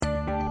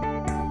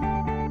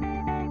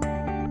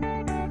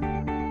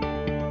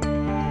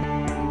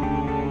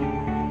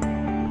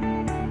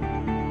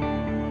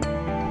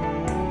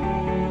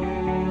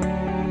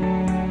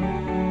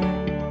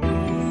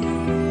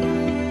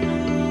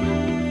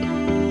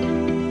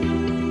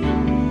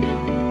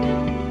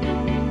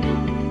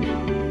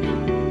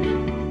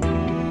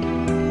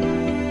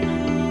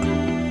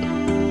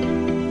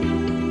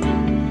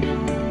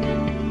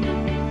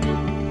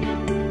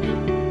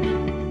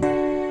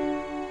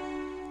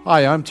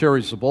Hi, I'm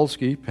Terry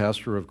Zabolski,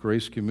 pastor of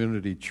Grace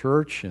Community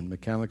Church in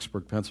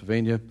Mechanicsburg,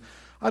 Pennsylvania.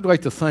 I'd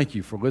like to thank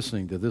you for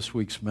listening to this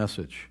week's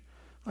message.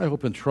 I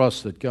hope and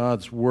trust that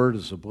God's Word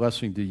is a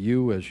blessing to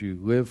you as you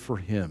live for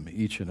Him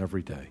each and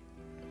every day.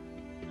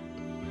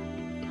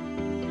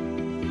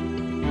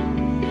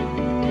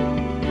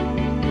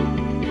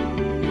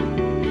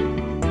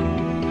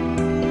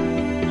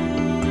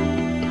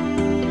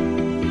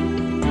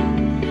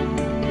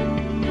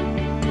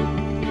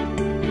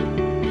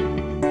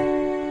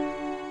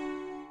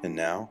 And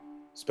now,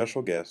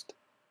 special guest,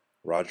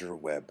 Roger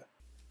Webb.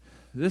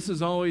 This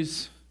is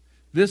always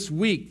this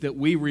week that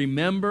we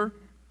remember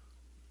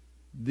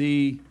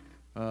it's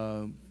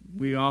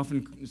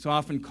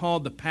often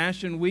called the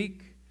Passion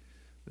Week,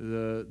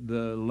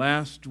 the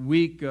last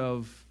week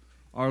of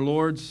our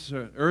Lord's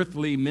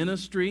earthly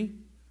ministry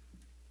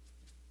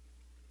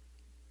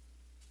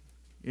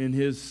in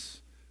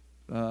His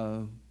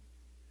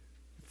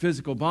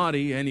physical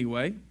body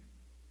anyway.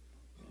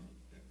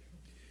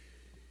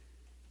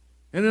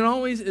 And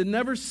it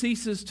never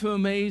ceases to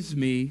amaze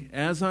me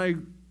as I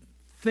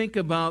think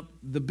about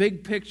the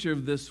big picture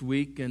of this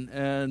week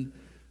and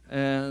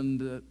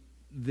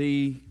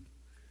the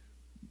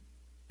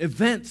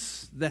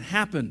events that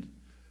happened.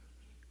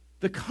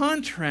 The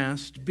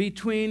contrast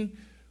between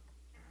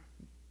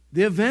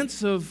the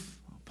events of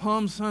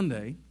Palm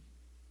Sunday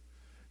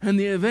and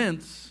the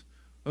events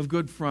of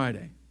Good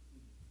Friday.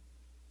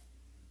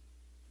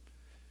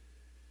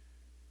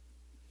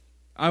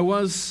 I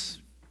was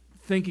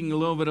thinking a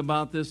little bit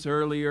about this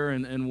earlier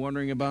and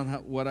wondering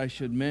about what I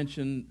should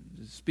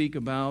speak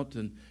about,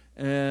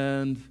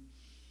 and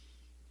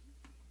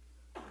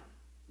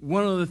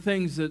one of the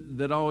things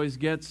that always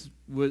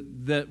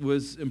that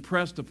was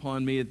impressed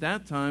upon me at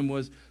that time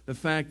was the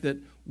fact that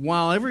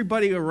while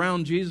everybody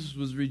around Jesus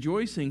was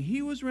rejoicing,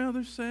 He was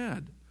rather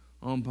sad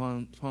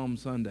on Palm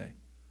Sunday.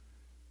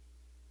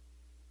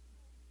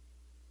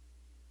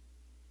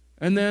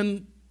 And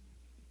then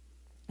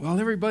while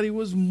everybody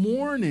was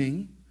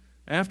mourning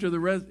after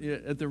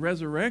at the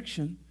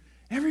resurrection,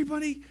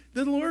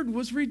 the Lord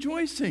was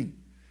rejoicing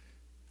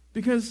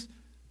because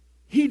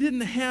He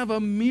didn't have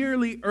a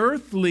merely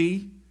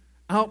earthly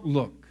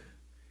outlook,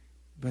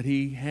 but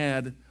He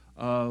had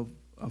a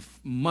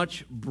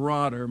much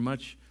broader,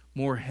 much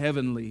more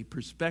heavenly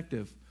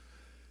perspective.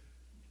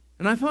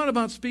 And I thought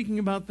about speaking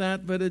about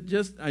that, but at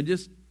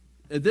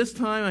this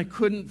time I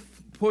couldn't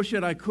push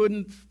it, I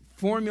couldn't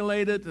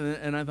formulate it,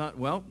 and I thought,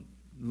 well,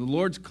 the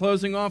Lord's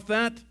closing off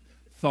that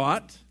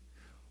thought.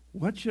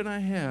 What should I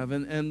have?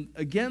 And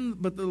again,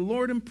 but the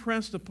Lord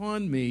impressed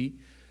upon me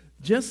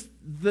just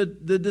the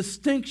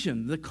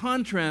distinction, the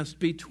contrast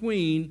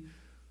between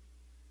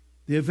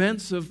the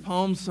events of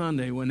Palm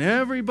Sunday, when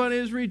everybody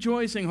is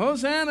rejoicing,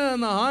 Hosanna in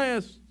the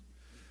highest,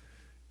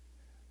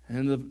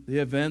 and the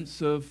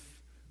events of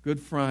Good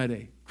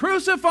Friday,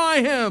 crucify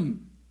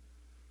Him.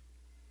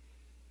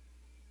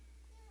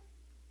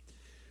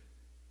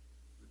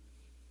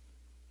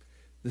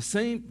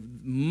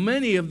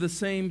 Many of the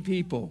same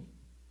people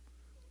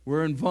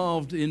were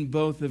involved in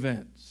both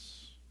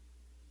events.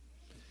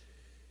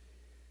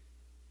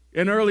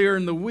 And earlier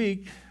in the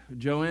week,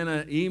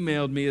 Joanna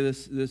emailed me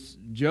this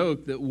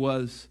joke that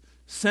was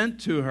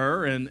sent to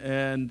her,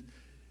 and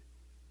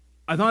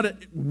I thought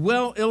it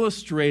well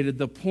illustrated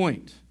the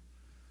point.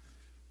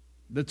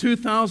 The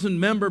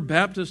 2,000-member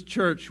Baptist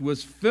church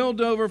was filled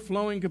to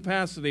overflowing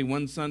capacity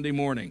one Sunday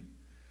morning.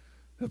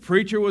 The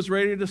preacher was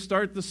ready to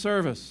start the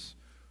service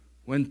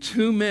when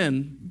two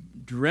men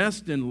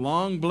dressed in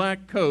long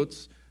black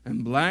coats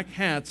and black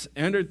hats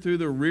entered through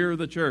the rear of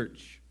the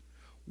church.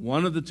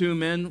 One of the two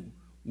men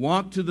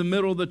walked to the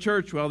middle of the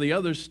church while the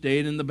other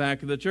stayed in the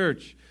back of the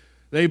church.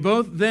 They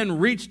both then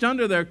reached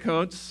under their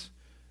coats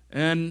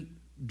and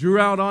drew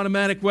out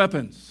automatic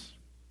weapons.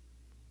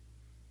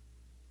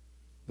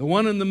 The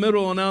one in the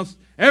middle announced,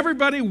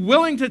 "Everybody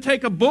willing to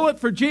take a bullet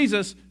for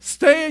Jesus,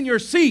 stay in your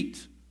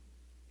seat."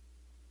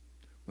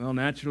 Well,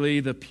 naturally,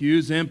 the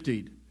pews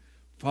emptied,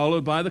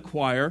 followed by the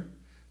choir.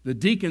 The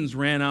deacons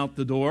ran out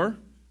the door,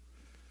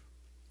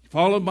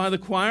 followed by the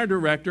choir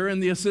director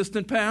and the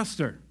assistant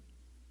pastor.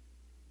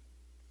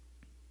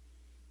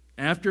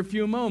 After a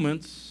few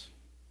moments,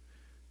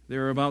 there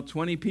were about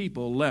 20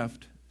 people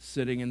left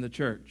sitting in the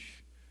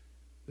church.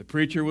 The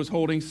preacher was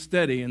holding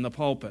steady in the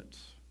pulpit.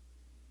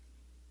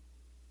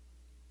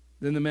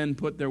 Then the men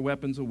put their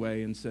weapons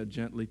away and said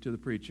gently to the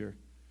preacher,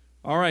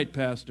 "All right,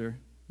 Pastor,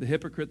 the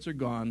hypocrites are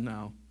gone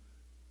now.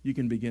 You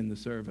can begin the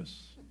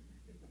service."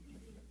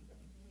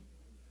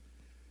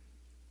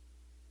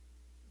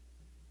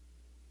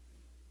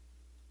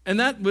 And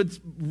that would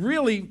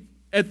really,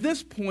 at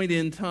this point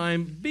in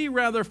time, be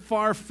rather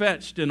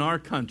far-fetched in our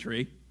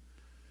country.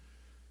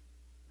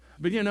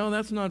 But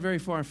that's not very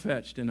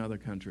far-fetched in other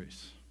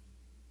countries.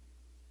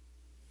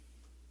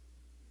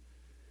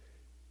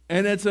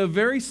 And it's a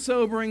very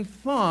sobering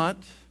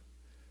thought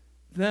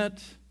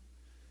that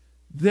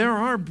there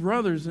are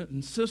brothers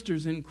and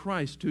sisters in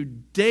Christ who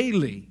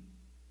daily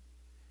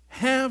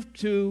have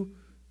to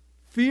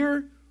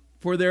fear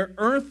for their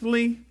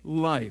earthly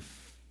life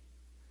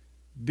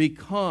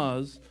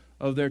because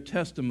of their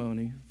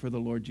testimony for the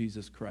Lord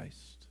Jesus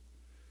Christ.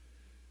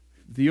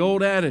 The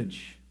old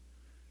adage,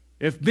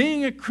 if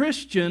being a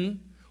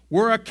Christian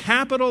were a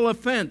capital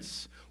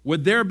offense,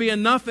 would there be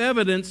enough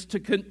evidence to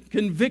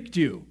convict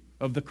you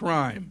of the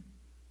crime?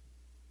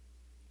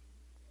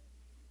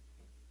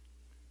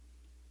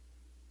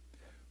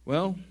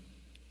 Well,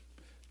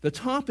 the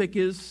topic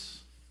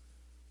is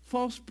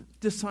false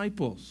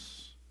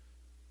disciples.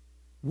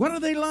 What are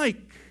they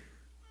like?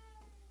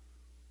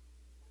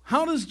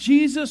 How does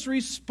Jesus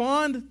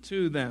respond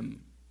to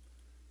them?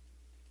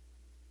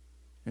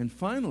 And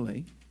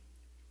finally,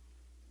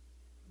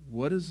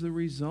 what is the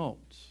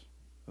result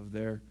of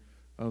their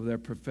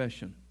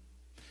profession?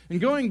 And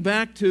going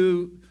back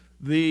to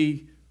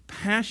the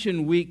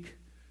Passion Week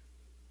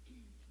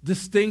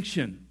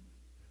distinction,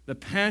 the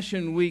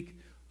Passion Week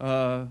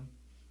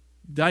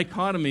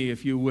dichotomy,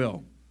 if you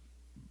will.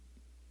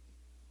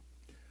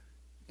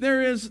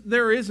 There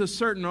is a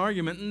certain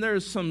argument, and there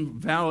is some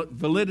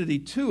validity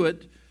to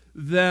it,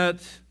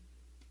 that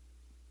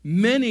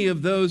many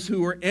of those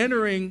who were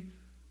entering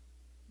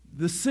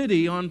the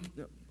city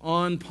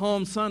on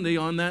Palm Sunday,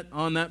 on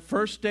that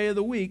first day of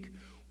the week,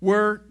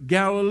 were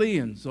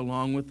Galileans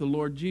along with the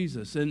Lord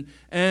Jesus.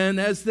 And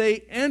as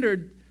they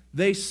entered,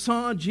 they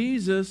saw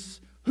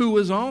Jesus, who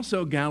was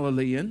also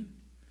Galilean,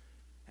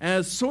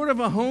 as sort of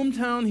a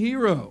hometown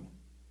hero.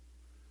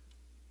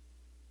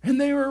 And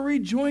they were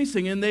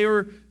rejoicing, and they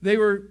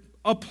were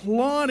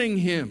applauding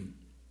him.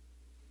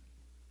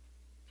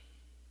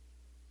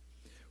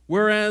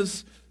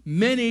 Whereas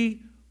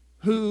many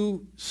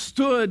who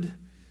stood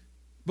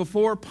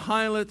before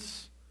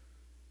Pilate's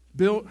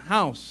built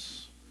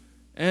house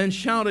and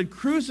shouted,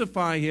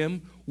 "Crucify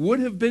him," would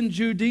have been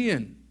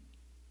Judean.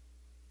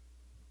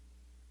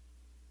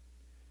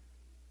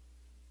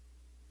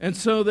 And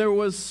so there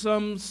was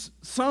some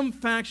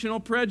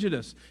factional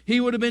prejudice. He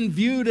would have been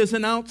viewed as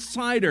an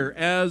outsider,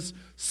 as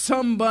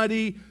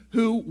somebody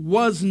who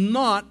was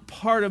not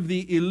part of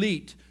the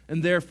elite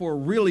and therefore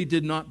really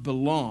did not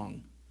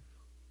belong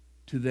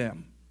to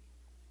them.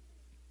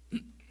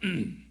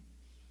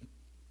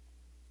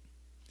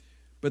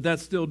 But that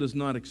still does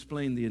not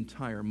explain the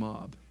entire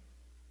mob.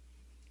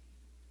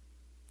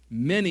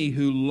 Many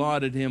who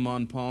lauded him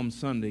on Palm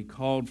Sunday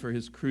called for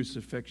his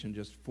crucifixion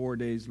just 4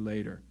 days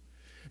later.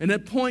 And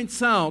it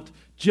points out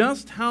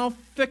just how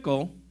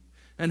fickle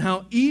and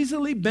how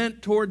easily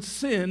bent towards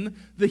sin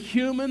the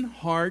human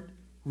heart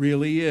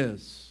really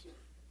is.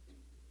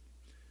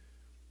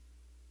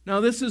 Now,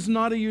 this is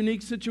not a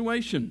unique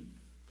situation.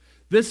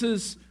 This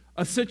is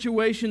a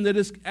situation that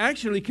is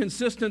actually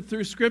consistent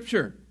through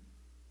Scripture.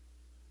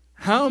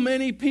 How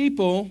many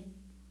people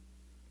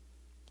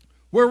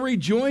were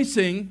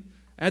rejoicing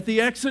at the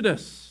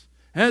Exodus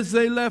as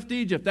they left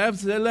Egypt,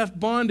 as they left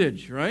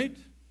bondage, right?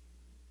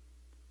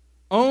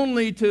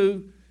 Only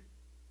to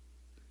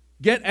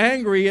get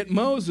angry at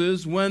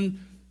Moses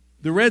when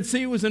the Red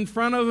Sea was in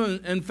front of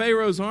him and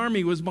Pharaoh's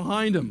army was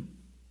behind him.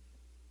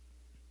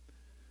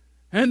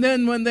 And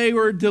then when they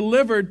were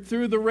delivered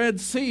through the Red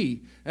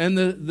Sea and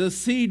the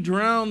sea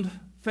drowned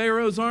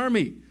Pharaoh's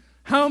army,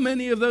 how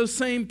many of those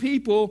same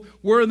people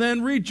were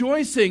then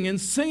rejoicing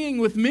and singing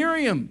with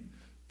Miriam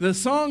the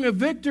song of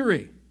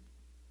victory?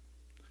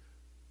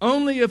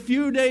 Only a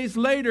few days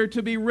later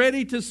to be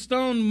ready to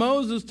stone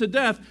Moses to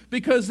death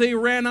because they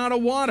ran out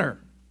of water.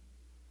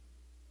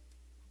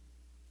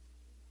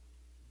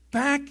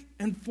 Back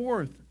and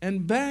forth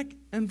and back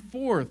and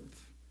forth.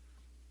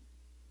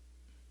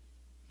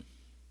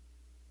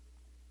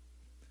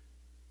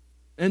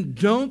 And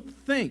don't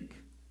think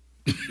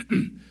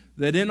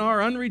that in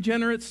our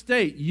unregenerate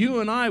state, you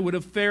and I would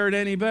have fared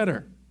any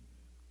better.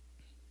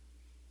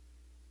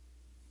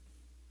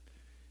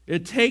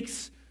 It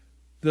takes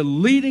the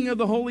leading of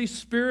the Holy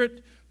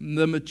Spirit,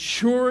 the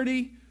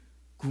maturity,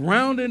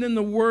 grounded in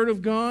the Word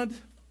of God,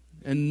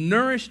 and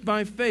nourished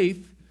by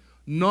faith,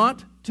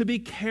 not to be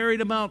carried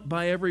about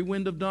by every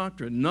wind of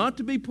doctrine, not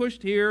to be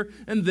pushed here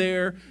and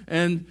there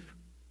and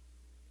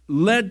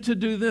led to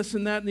do this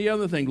and that and the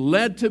other thing,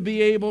 led to be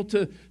able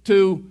to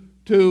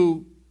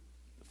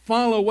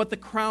follow what the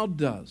crowd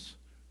does,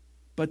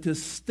 but to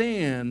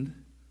stand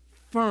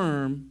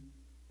firm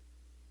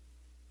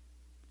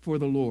for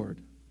the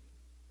Lord.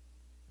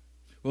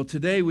 Well,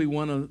 today we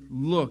want to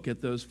look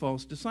at those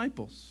false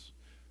disciples.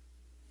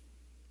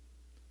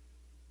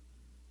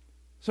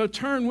 So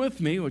turn with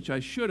me, which I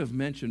should have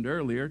mentioned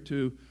earlier,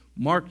 to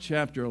Mark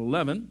chapter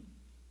 11.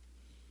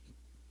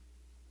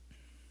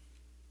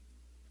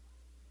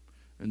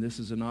 And this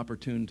is an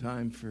opportune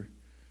time for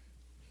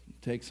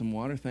take some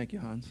water. Thank you,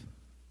 Hans.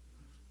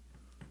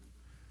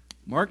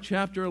 Mark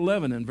chapter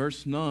 11 and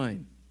verse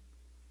 9.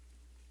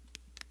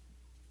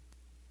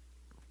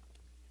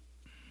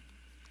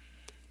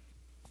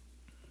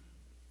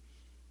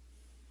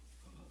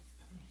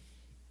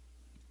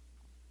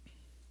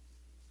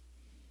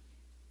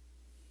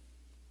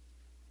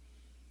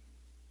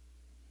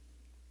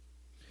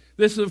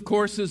 This, of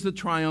course, is the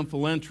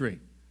triumphal entry.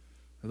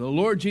 The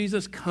Lord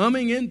Jesus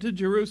coming into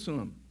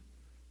Jerusalem.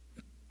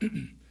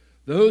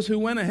 Those who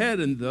went ahead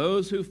and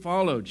those who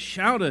followed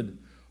shouted,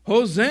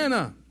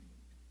 "Hosanna!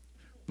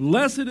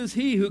 Blessed is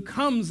he who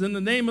comes in the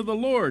name of the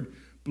Lord.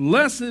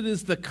 Blessed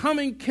is the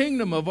coming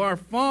kingdom of our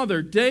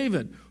father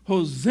David.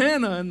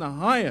 Hosanna in the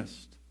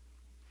highest."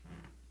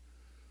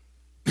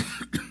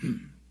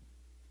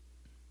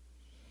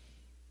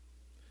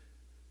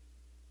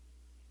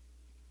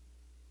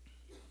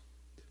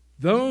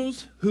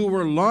 Those who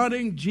were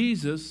lauding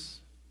Jesus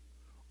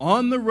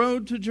on the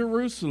road to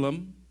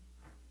Jerusalem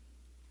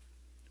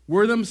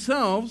were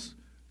themselves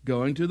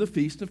going to the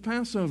feast of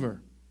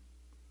Passover.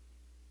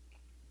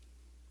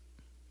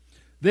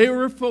 They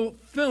were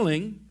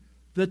fulfilling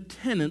the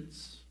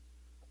tenets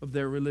of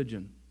their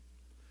religion.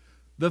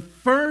 The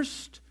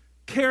first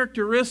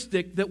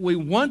characteristic that we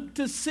want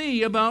to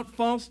see about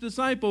false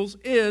disciples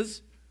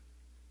is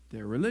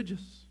they're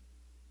religious.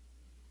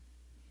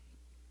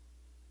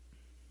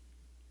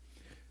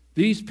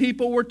 These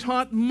people were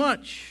taught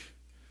much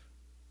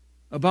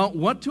about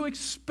what to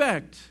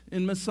expect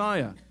in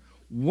Messiah,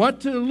 what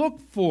to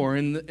look for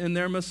in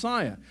their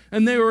Messiah.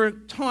 And they were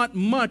taught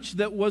much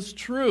that was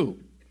true.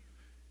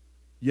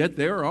 Yet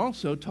they were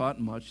also taught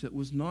much that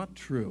was not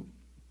true.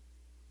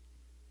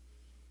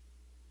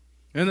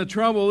 And the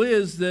trouble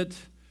is that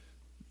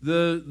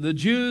the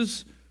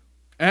Jews,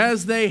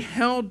 as they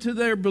held to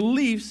their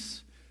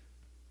beliefs,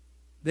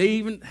 they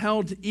even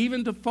held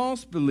to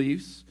false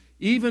beliefs,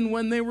 even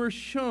when they were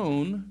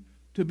shown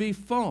to be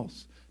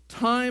false.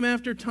 Time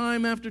after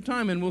time after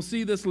time, and we'll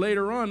see this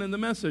later on in the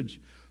message.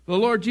 The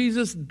Lord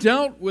Jesus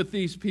dealt with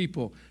these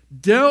people,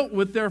 dealt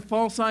with their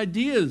false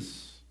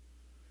ideas.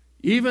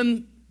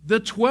 Even the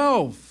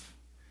 12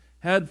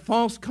 had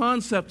false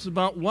concepts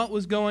about what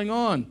was going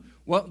on,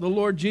 what the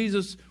Lord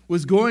Jesus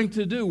was going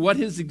to do, what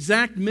his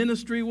exact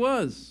ministry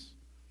was.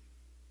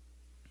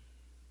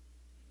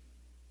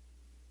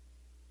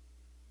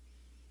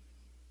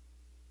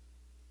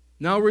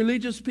 Now,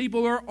 religious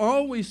people are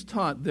always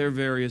taught their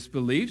various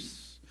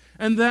beliefs,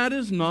 and that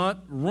is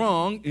not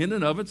wrong in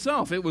and of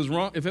itself.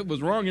 If it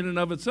was wrong in and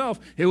of itself,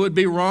 it would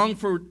be wrong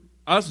for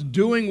us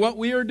doing what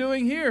we are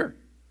doing here.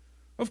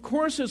 Of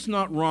course it's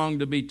not wrong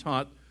to be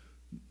taught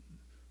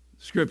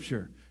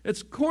Scripture.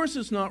 Of course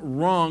it's not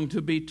wrong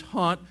to be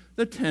taught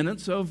the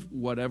tenets of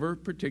whatever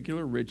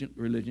particular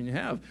religion you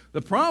have.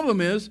 The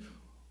problem is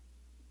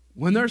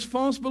when there's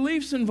false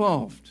beliefs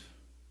involved.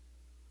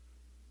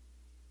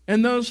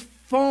 And those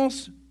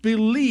false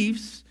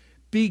beliefs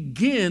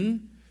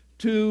begin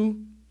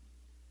to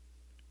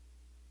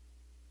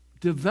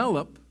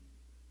develop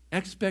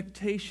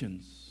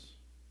expectations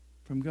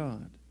from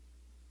God.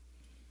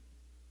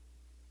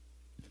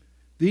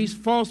 These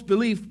false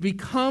beliefs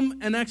become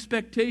an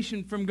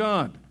expectation from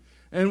God.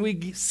 And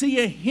we see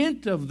a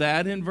hint of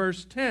that in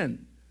verse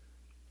 10.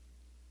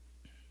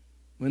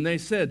 When they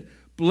said,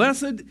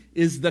 "Blessed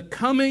is the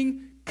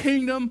coming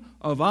kingdom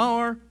of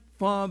our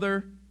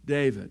father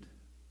David."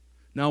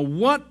 Now,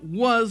 what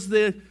was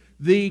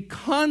the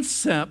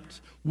concept?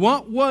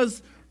 What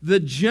was the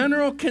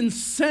general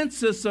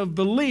consensus of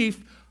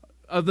belief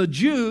of the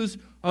Jews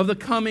of the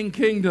coming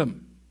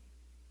kingdom?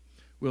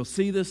 We'll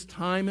see this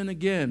time and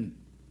again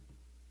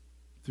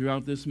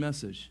throughout this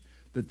message,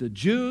 that the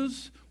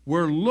Jews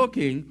were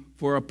looking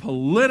for a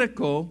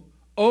political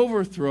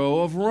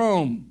overthrow of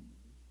Rome.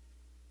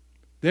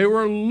 They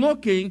were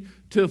looking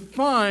to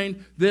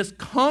find this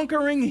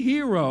conquering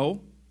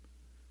hero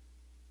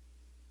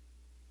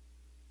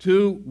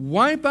to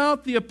wipe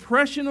out the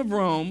oppression of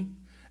Rome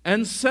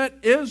and set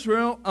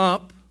Israel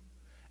up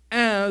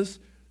as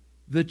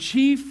the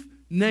chief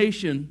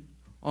nation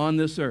on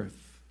this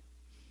earth.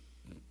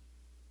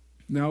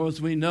 Now, as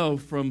we know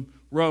from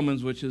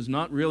Romans, which is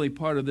not really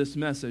part of this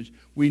message,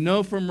 we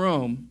know from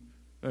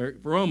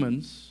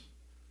Romans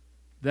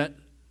that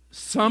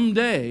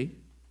someday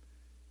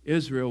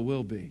Israel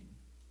will be.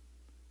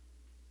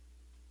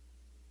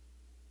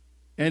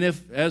 And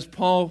if, as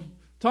Paul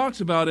talks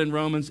about in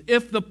Romans,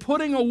 if the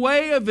putting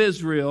away of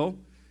Israel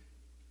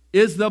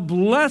is the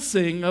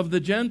blessing of the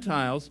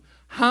Gentiles,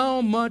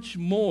 how much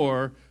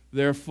more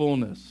their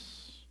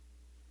fullness?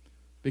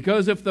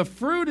 Because if the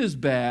fruit is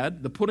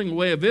bad, the putting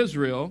away of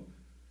Israel,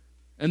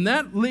 and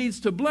that leads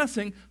to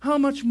blessing, how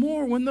much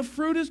more when the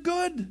fruit is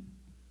good?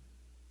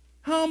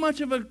 How much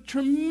of a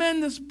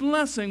tremendous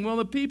blessing will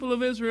the people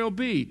of Israel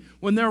be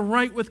when they're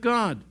right with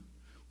God,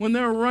 when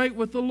they're right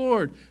with the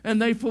Lord,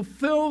 and they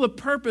fulfill the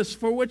purpose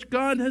for which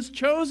God has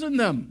chosen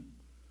them?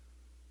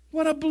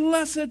 What a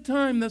blessed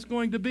time that's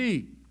going to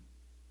be.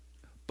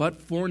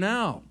 But for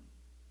now,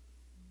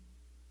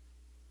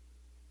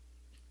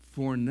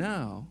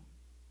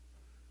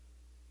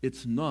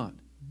 it's not,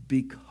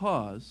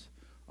 because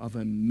of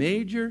a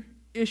major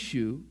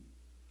issue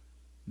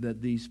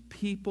that these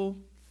people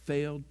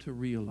failed to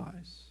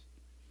realize.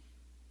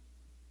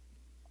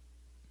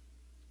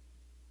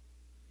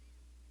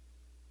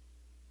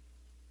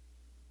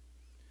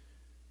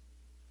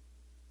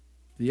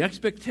 The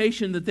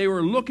expectation that they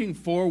were looking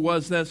for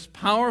was this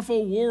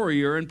powerful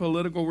warrior and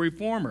political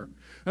reformer.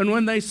 And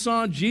when they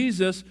saw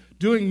Jesus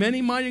doing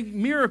many mighty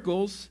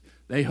miracles,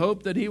 they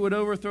hoped that he would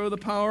overthrow the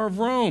power of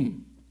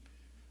Rome.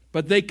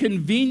 but they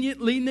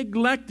conveniently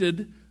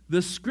neglected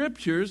the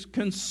Scriptures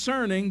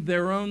concerning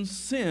their own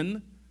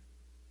sin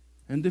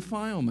and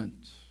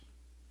defilement.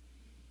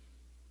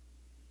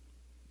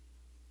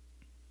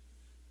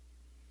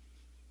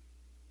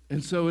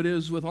 And so it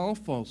is with all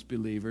false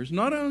believers.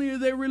 Not only are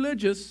they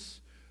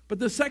religious, but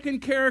the second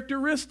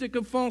characteristic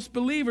of false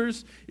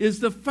believers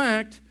is the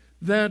fact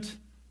that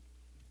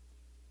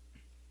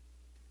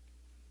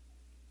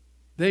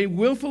they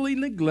willfully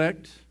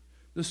neglect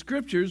the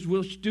Scriptures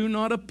which do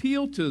not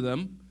appeal to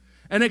them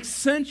and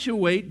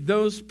accentuate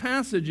those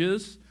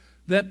passages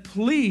that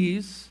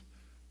please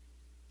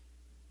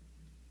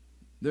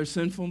their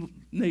sinful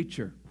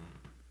nature.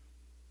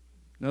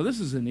 Now,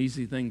 this is an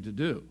easy thing to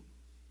do.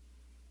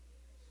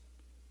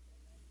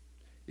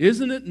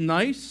 Isn't it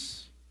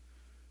nice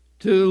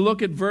to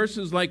look at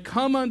verses like,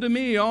 "Come unto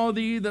me, all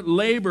ye that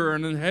labor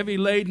and are heavy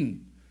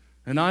laden,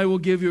 and I will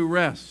give you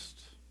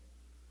rest"?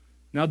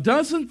 Now,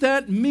 doesn't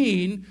that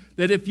mean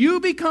that if you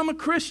become a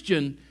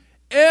Christian,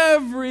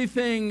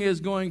 everything is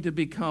going to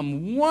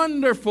become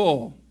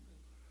wonderful,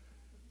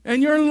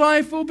 and your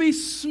life will be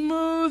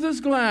smooth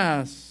as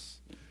glass?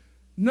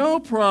 No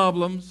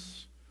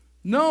problems,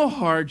 no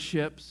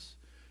hardships.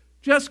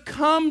 Just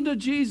come to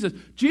Jesus.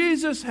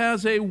 Jesus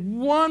has a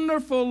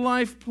wonderful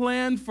life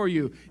plan for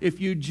you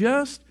if you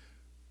just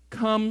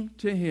come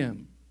to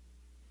Him.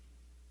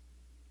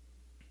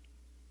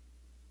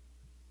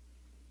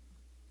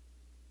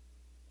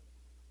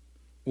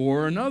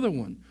 Or another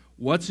one,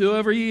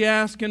 "Whatsoever ye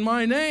ask in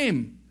my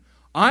name,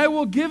 I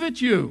will give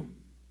it you."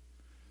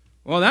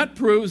 Well, that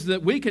proves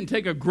that we can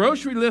take a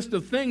grocery list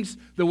of things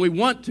that we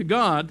want to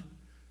God,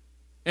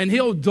 and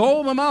He'll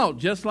dole them out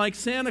just like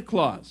Santa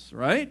Claus,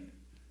 right?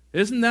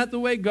 Isn't that the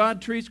way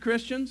God treats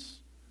Christians?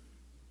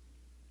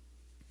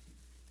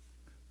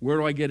 Where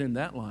do I get in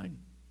that line?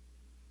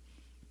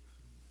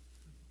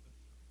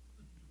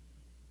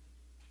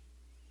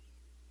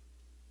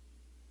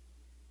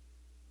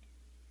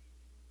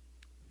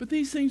 But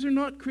these things are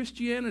not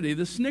Christianity.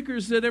 The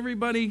snickers that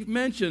everybody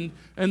mentioned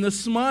and the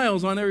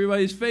smiles on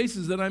everybody's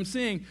faces that I'm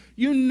seeing,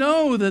 you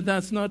know that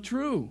that's not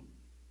true.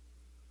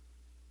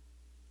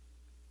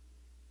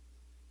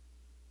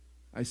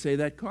 I say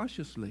that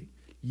cautiously.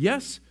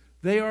 Yes,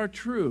 they are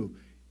true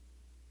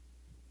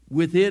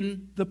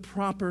within the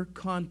proper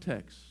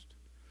context.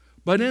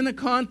 But in the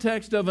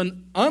context of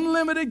an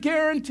unlimited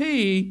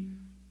guarantee,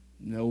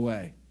 no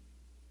way.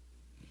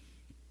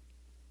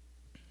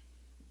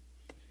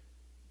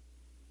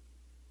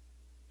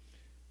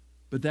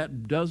 But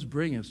that does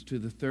bring us to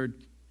the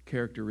third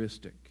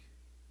characteristic.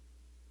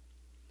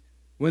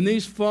 When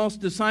these false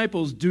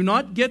disciples do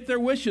not get their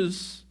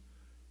wishes,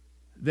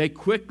 they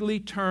quickly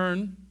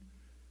turn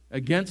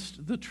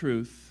against the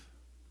truth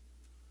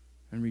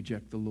and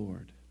reject the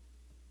Lord.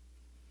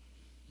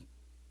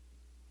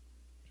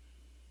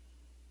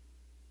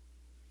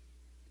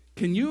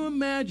 Can you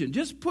imagine?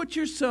 Just put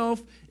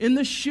yourself in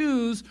the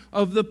shoes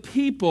of the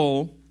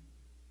people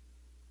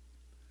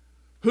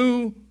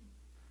who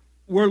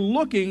were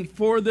looking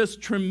for this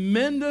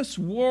tremendous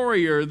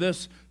warrior,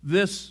 this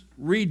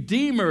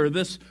redeemer,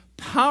 this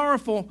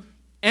powerful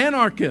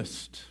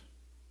anarchist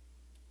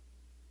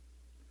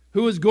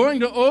who was going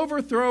to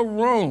overthrow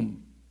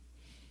Rome.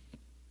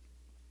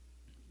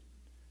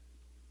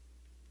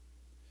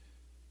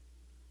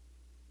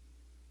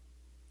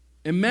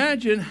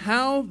 Imagine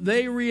how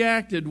they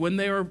reacted when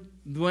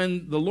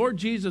the Lord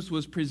Jesus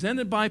was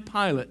presented by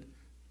Pilate,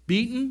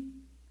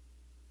 beaten,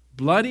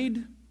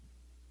 bloodied,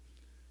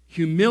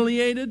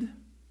 humiliated,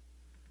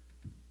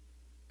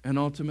 and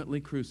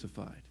ultimately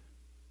crucified.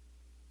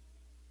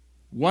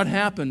 What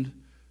happened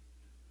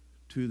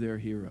to their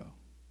hero?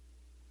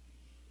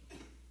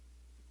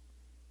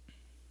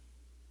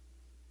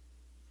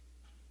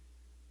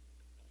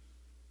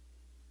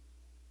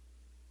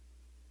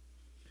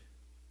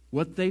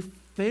 What they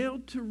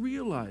failed to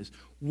realize,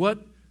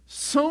 what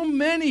so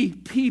many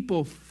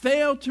people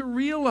fail to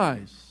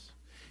realize,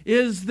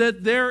 is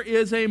that there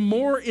is a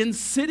more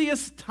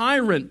insidious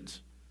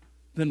tyrant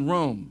than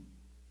Rome.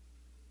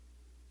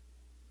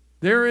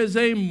 There is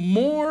a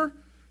more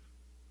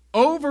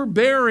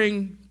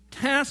overbearing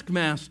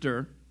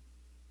taskmaster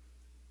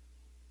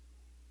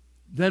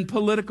than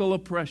political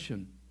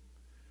oppression,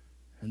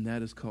 and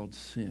that is called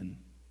sin.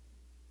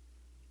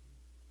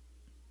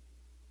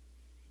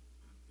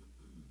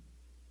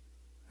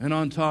 And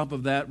on top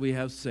of that, we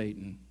have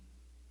Satan.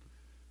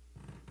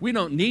 We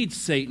don't need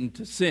Satan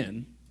to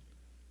sin.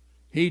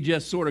 He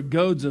just sort of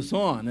goads us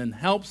on and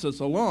helps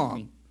us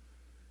along.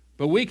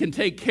 But we can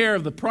take care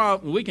of the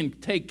problem. We can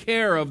take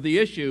care of the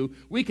issue.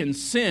 We can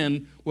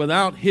sin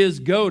without his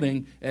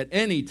goading at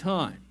any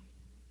time.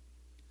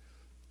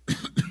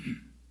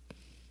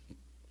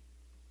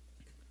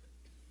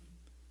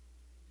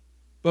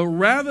 But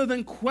rather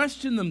than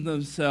question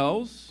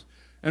themselves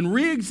and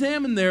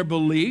re-examine their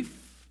belief,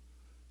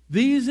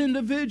 these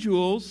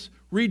individuals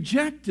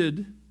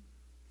rejected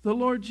the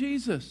Lord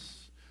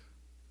Jesus.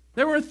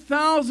 There were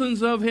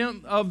thousands of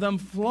them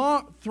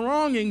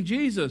thronging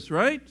Jesus,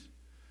 right?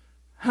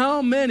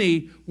 How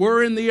many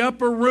were in the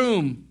upper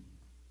room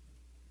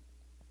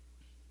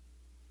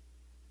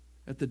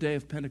at the day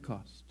of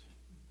Pentecost?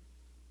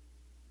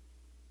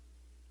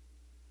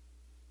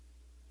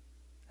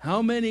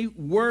 How many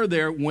were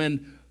there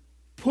when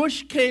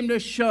push came to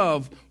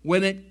shove,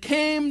 when it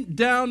came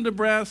down to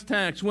brass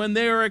tacks, when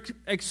they were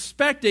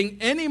expecting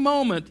any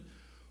moment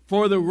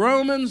for the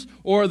Romans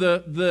or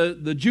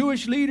the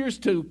Jewish leaders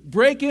to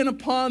break in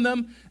upon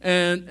them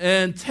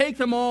and take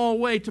them all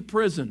away to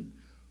prison?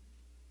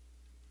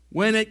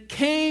 When it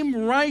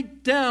came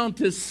right down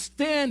to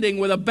standing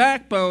with a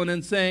backbone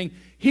and saying,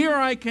 here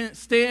I can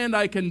stand,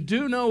 I can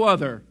do no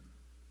other,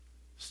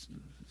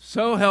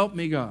 so help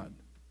me God.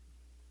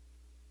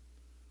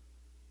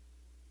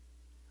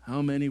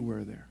 How many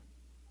were there?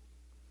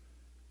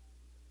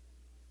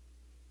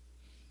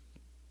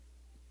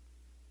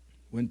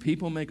 When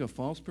people make a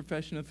false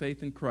profession of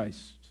faith in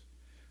Christ,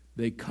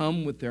 they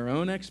come with their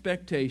own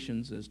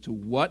expectations as to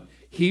what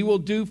He will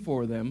do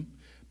for them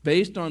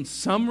based on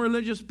some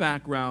religious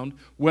background,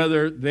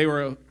 whether they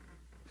were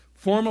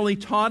formally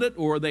taught it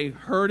or they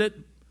heard it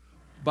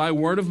by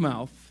word of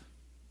mouth.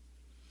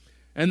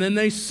 And then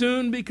they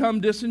soon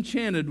become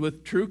disenchanted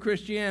with true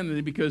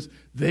Christianity because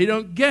they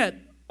don't get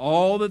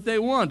all that they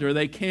want, or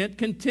they can't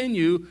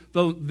continue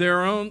to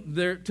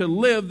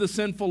live the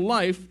sinful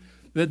life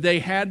that they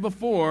had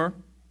before.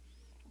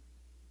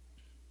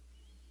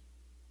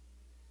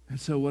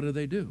 And so what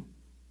do?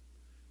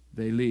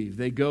 They leave.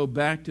 They go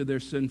back to their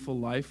sinful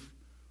life,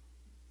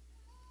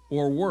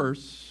 or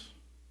worse,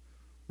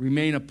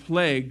 remain a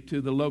plague to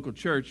the local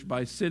church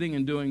by sitting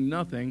and doing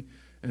nothing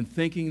and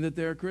thinking that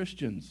they're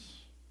Christians.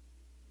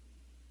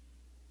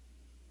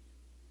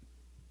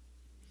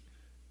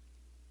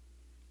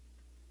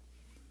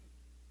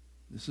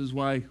 This is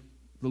why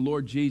the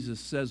Lord Jesus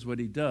says what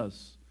He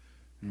does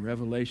in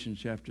Revelation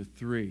chapter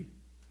 3,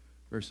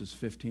 verses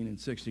 15 and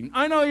 16.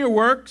 I know your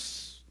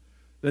works,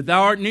 that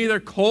thou art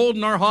neither cold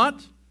nor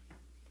hot.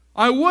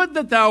 I would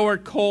that thou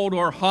wert cold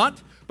or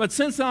hot, but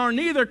since thou art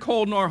neither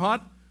cold nor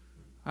hot,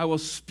 I will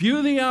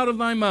spew thee out of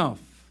thy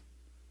mouth.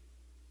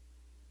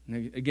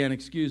 And again,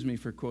 excuse me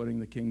for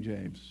quoting the King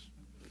James.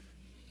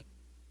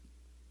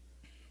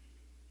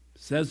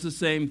 Says the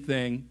same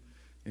thing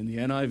in the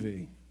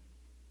NIV.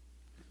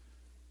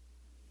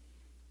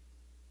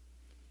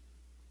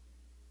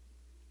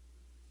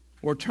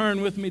 Or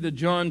turn with me to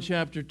John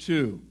chapter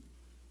 2,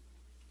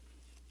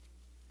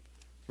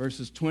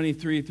 verses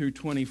 23 through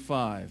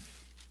 25.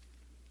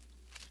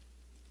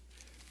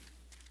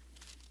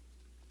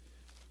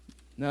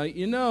 Now, I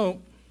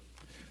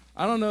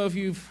don't know if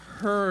you've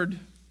heard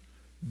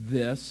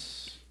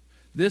this.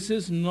 This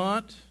is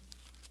not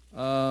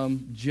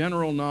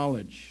general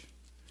knowledge.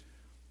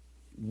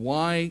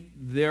 Why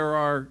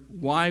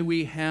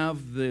we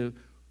have the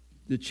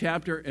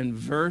chapter and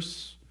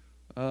verse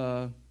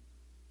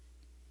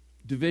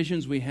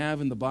divisions we have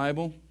in the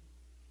Bible?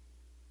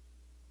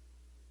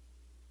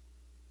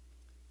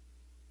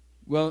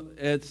 Well,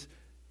 it's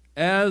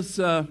as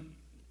the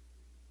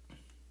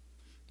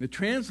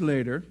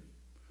translator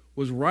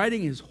was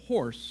riding his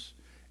horse,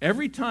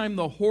 every time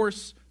the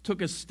horse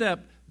took a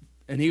step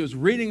and he was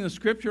reading the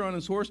scripture on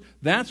his horse,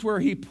 that's where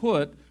he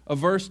put a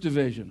verse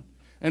division.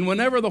 And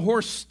whenever the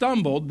horse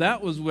stumbled,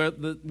 that was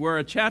where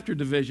a chapter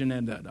division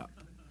ended up.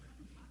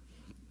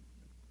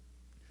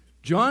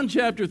 John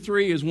chapter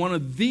 3 is one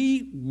of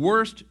the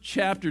worst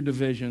chapter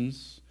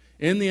divisions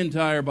in the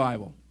entire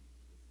Bible.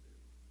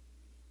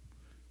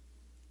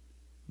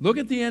 Look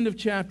at the end of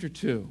chapter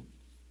 2.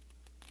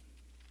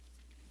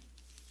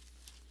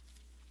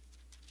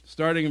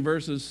 Starting in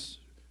verses,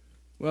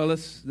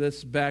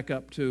 let's back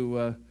up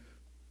to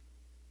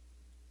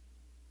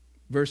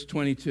verse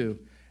 22.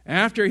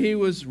 After he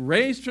was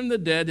raised from the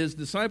dead, his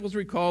disciples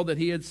recalled that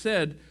he had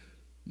said,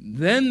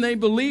 then they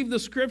believed the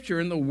scripture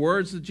and the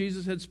words that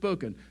Jesus had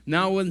spoken.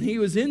 Now, when he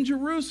was in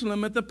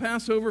Jerusalem at the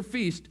Passover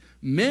feast,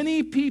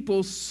 many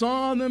people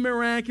saw the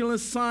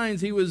miraculous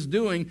signs he was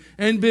doing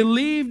and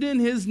believed in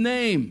his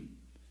name.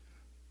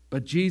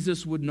 But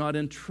Jesus would not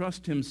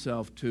entrust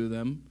himself to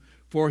them,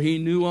 for he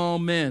knew all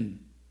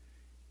men.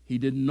 He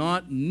did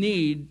not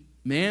need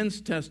man's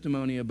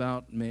testimony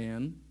about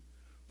man,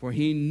 for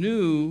he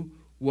knew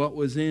what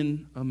was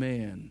in a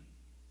man.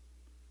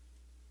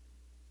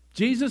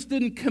 Jesus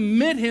didn't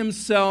commit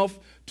himself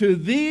to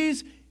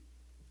these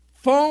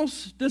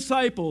false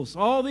disciples,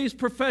 all these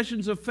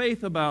professions of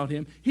faith about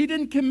him. He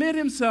didn't commit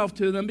himself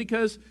to them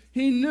because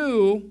he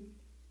knew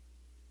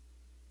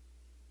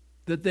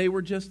that they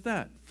were just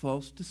that,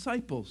 false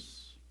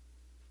disciples.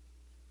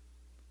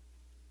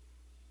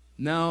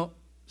 Now,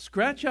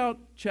 scratch out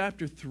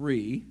chapter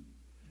 3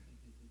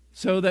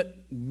 so that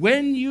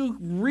when you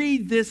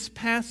read this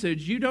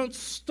passage, you don't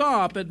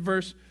stop at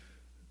verse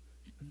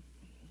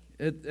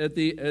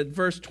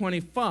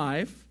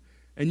 25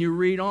 and you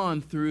read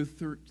on through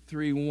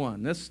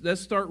 3:1.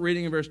 Let's start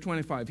reading in verse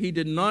 25. He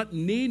did not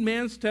need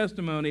man's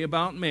testimony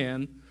about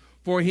man,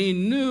 for he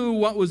knew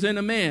what was in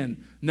a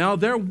man. Now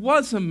there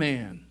was a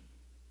man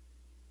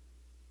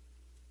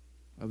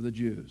of the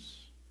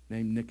Jews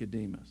named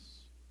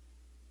Nicodemus.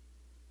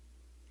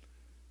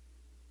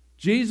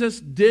 Jesus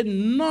did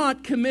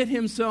not commit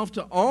himself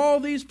to all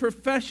these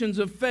professions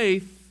of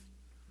faith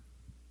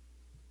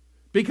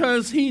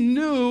because he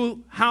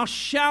knew how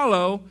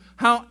shallow,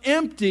 how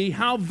empty,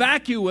 how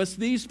vacuous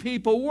these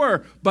people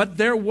were. But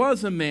there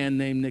was a man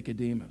named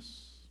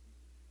Nicodemus.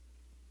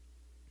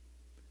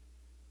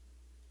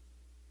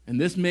 And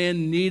this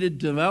man needed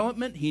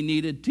development, he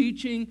needed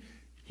teaching,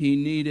 he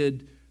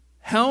needed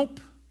help,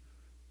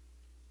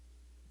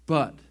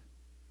 but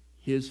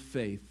his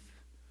faith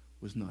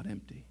was not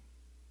empty.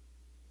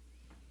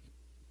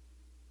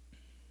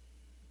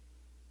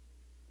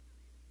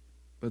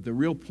 But the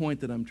real point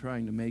that I'm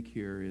trying to make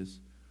here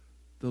is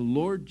the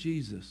Lord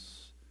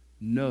Jesus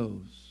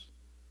knows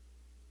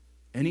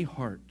any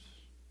heart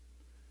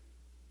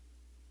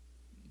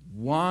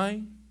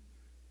why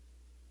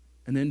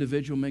an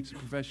individual makes a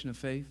profession of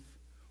faith,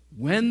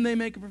 when they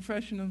make a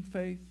profession of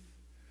faith,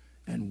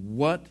 and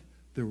what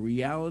the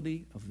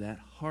reality of that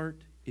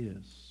heart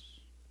is.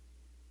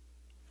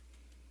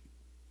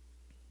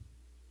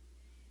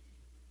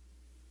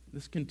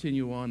 Let's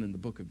continue on in the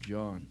book of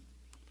John.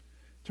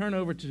 Turn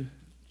over to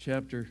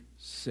chapter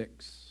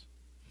 6.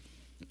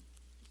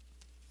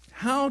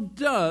 How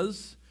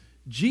does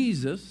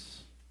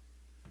Jesus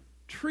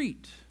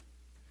treat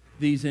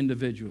these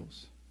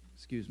individuals?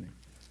 Excuse me.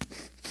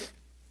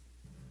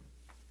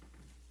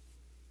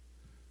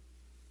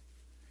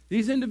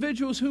 These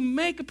individuals who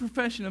make a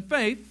profession of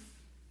faith,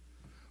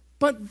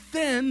 but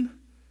then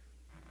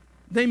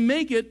they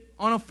make it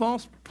on a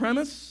false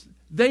premise.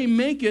 They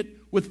make it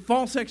with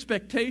false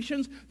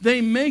expectations.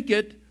 They make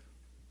it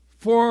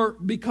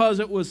because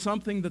it was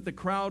something that the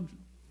crowd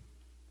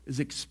is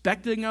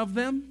expecting of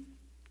them.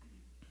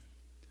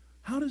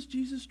 How does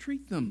Jesus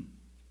treat them?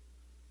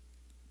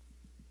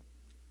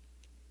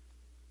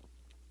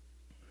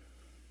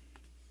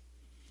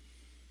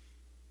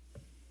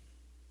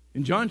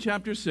 In John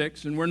chapter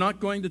 6, and we're not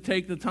going to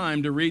take the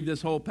time to read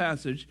this whole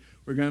passage.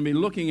 We're going to be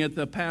looking at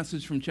the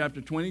passage from chapter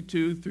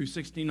 22 through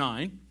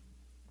 69.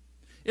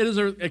 It is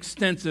an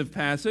extensive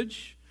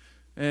passage,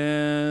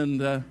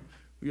 and I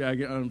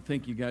don't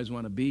think you guys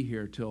want to be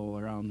here till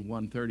around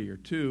 1:30 or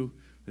 2.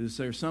 Is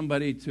there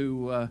somebody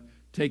to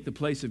take the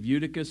place of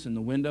Eutychus in the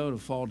window to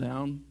fall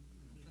down?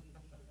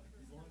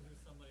 As long as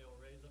somebody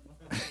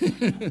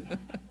will raise them.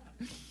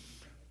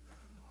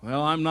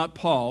 Well, I'm not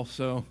Paul,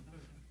 so...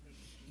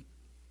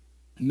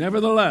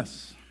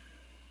 Nevertheless,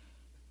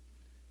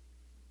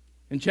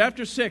 in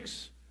chapter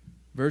 6,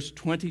 verse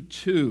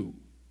 22,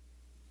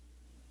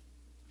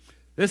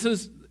 this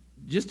is,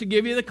 just to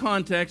give you the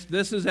context,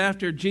 this is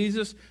after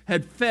Jesus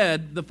had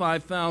fed the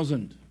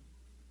 5,000.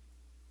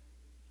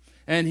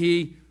 And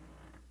he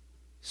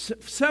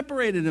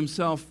separated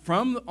himself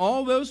from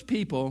all those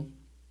people,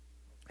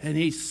 and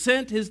he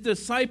sent his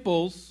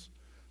disciples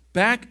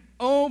back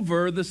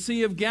over the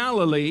Sea of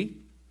Galilee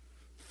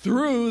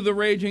through the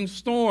raging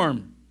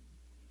storm.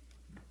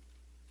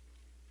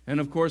 And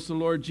of course, the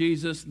Lord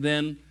Jesus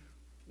then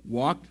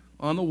walked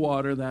on the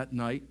water that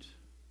night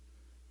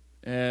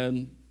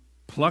and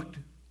plucked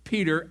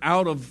Peter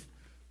out of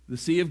the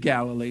Sea of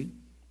Galilee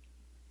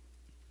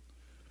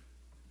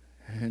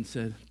and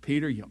said,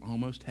 Peter, you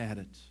almost had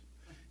it.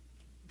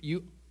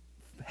 You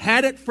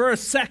had it for a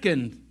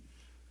second.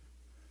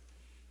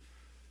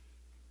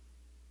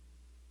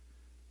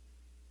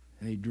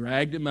 And he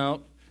dragged him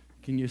out.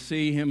 Can you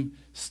see him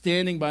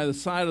standing by the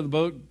side of the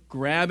boat,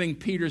 grabbing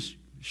Peter's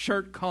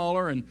shirt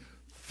collar and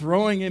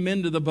throwing him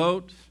into the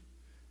boat,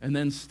 and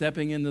then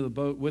stepping into the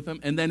boat with him,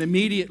 and then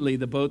immediately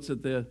the boat's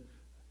at the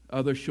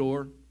other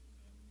shore?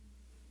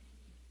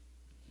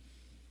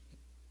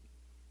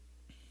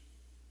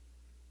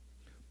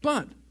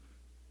 But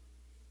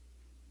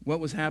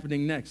what was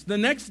happening next? The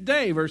next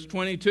day, verse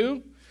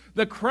 22,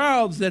 the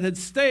crowds that had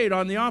stayed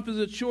on the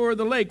opposite shore of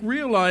the lake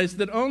realized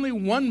that only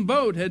one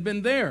boat had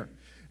been there,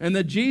 and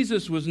that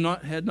Jesus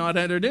had not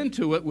entered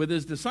into it with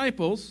his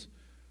disciples,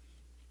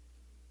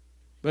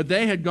 but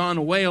they had gone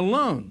away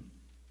alone.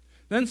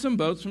 Then some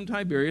boats from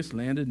Tiberias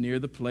landed near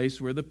the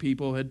place where the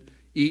people had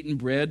eaten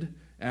bread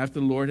after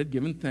the Lord had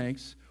given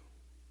thanks.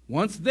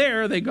 Once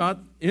there, they got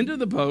into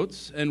the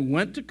boats and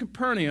went to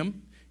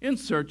Capernaum in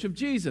search of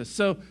Jesus.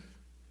 So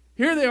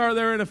here they are,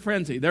 they're in a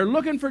frenzy. They're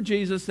looking for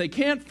Jesus. They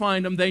can't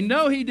find him. They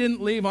know he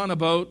didn't leave on a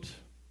boat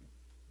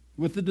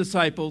with the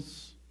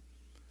disciples,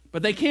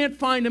 but they can't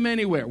find him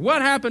anywhere.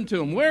 What happened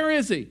to him? Where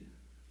is he?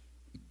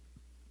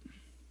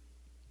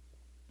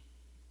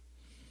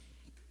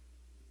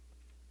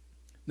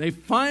 They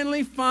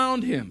finally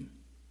found him.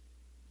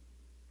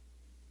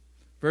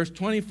 Verse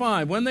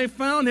 25, when they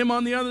found him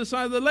on the other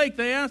side of the lake,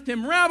 they asked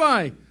him,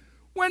 Rabbi,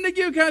 when did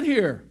you get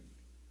here?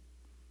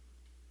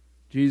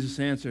 Jesus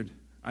answered,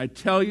 I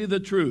tell you the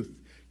truth.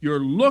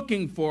 You're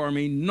looking for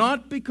me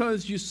not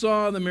because you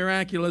saw the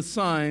miraculous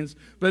signs,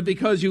 but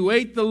because you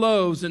ate the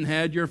loaves and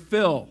had your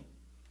fill.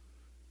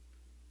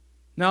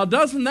 Now,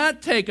 doesn't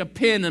that take a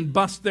pin and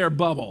bust their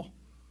bubble?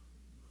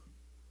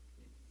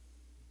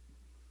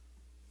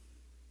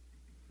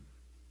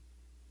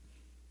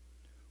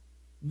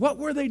 What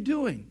were they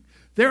doing?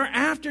 They're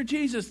after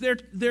Jesus.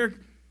 They're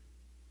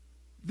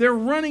They're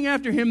running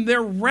after him.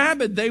 They're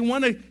rabid. They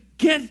want to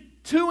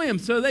get to him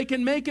so they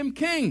can make him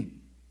king.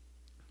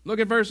 Look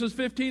at verses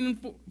 14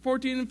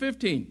 and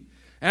 15.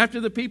 After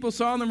the people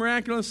saw the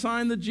miraculous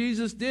sign that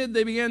Jesus did,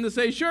 they began to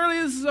say, "Surely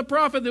this is a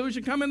prophet who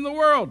should come into the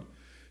world."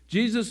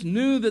 Jesus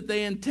knew that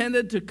they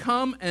intended to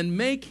come and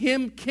make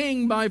him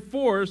king by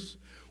force,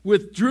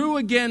 withdrew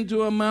again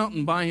to a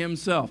mountain by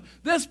himself.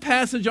 This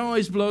passage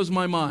always blows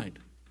my mind.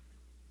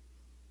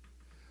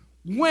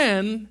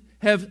 When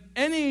have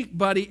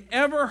anybody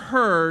ever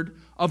heard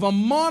of a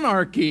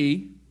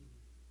monarchy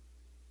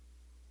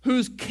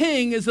whose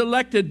king is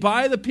elected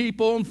by the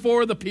people and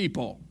for the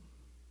people?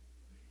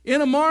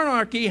 In a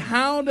monarchy,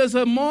 how does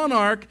a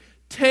monarch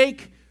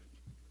take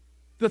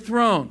the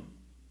throne?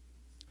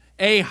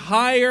 A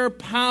higher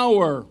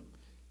power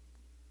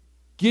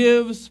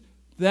gives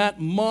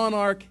that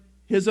monarch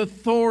his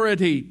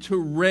authority to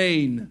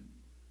reign.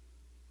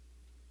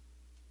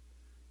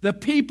 The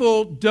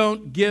people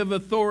don't give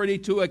authority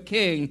to a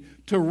king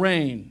to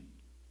reign.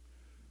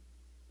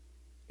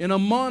 In a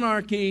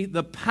monarchy,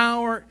 the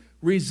power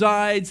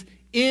resides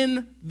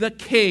in the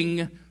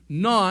king,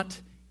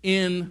 not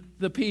in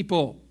the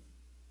people.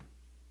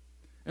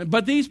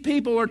 But these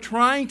people are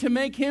trying to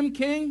make him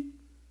king.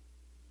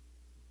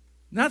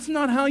 That's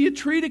not how you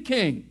treat a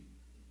king.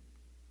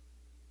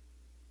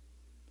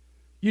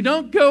 You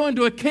don't go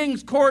into a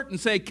king's court and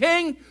say,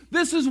 "King,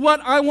 this is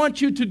what I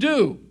want you to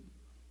do."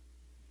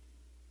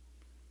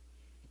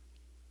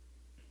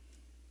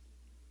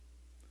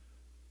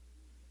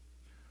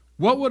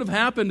 What would have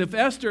happened if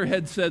Esther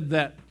had said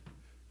that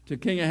to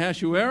King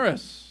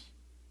Ahasuerus?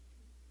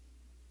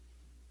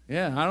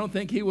 Yeah, I don't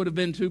think he would have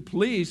been too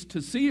pleased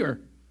to see her.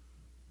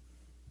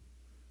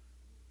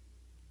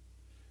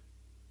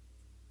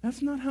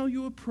 That's not how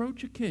you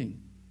approach a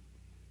king.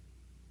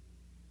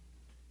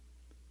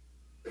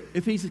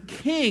 If he's a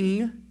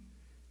king,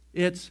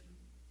 it's,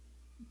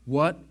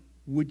 "What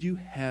would you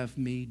have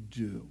me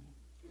do?"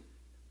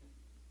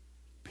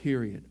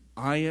 Period.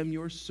 I am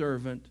your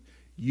servant.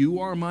 You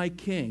are my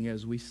king,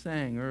 as we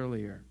sang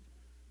earlier.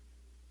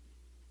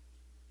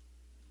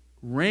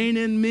 Reign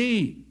in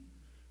me.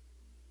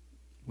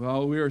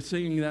 While we were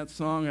singing that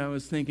song, I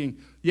was thinking,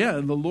 yeah,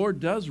 the Lord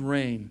does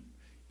reign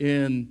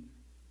in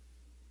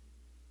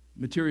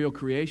material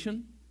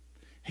creation.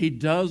 He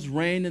does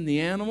reign in the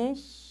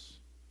animals.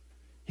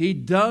 He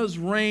does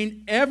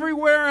reign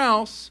everywhere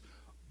else,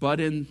 but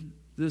in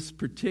this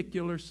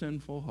particular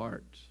sinful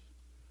heart,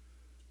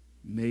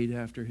 made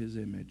after his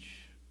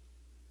image.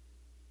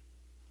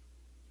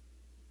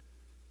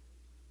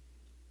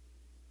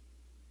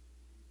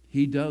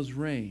 He does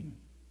reign,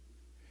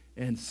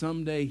 and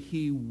someday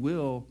he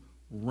will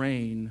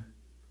reign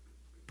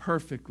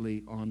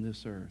perfectly on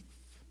this earth.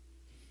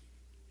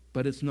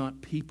 But it's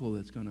not people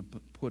that's going to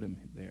put him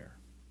there.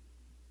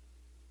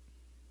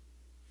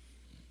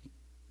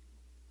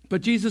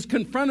 But Jesus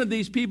confronted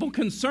these people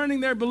concerning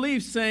their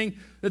beliefs, saying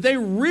that they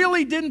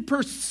really didn't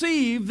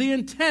perceive the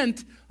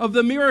intent of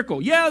the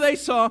miracle. Yeah, they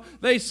saw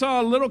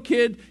a little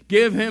kid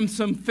give him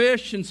some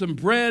fish and some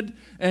bread,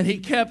 and he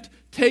kept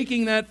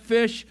taking that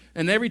fish,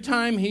 and every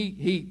time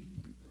he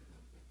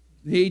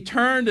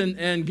turned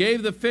and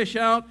gave the fish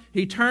out,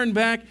 he turned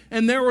back,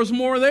 and there was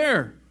more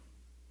there.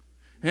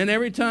 And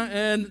every time,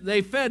 and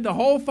they fed the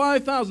whole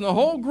 5,000, the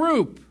whole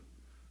group.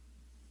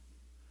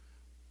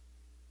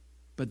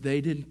 But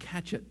they didn't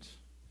catch it.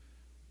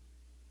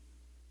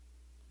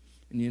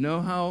 And you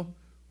know how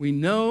we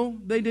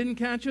know they didn't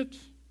catch it?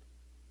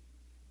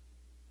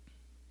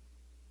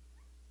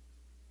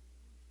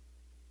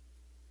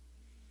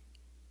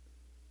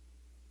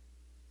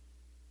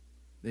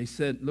 They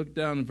said, look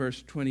down in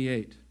verse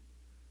 28.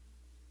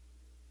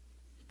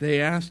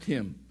 They asked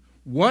him,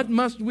 "What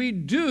must we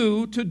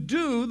do to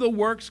do the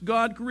works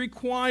God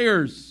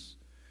requires?"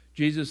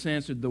 Jesus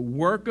answered, "The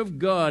work of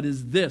God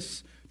is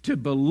this, to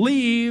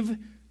believe,"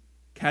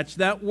 catch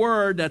that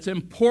word, that's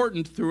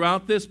important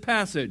throughout this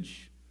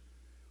passage,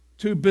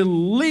 to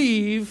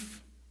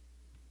believe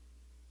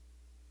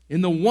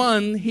in the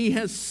one he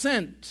has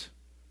sent.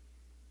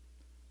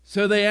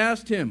 So they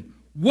asked him,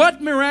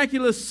 "What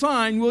miraculous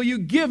sign will you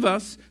give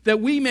us that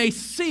we may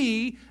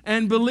see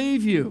and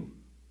believe you?"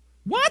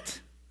 What?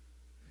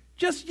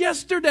 Just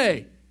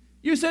yesterday,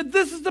 you said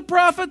this is the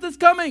prophet that's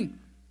coming.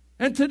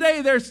 And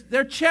today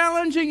they're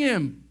challenging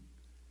him.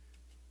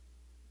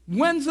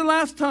 When's the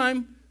last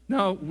time?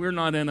 Now, we're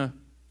not in a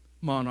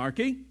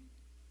monarchy.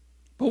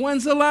 But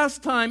when's the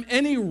last time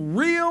any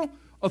real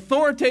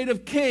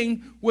authoritative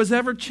king was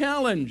ever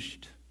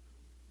challenged?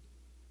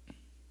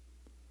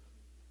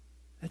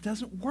 It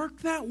doesn't work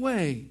that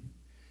way.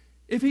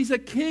 If he's a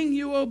king,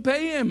 you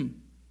obey him.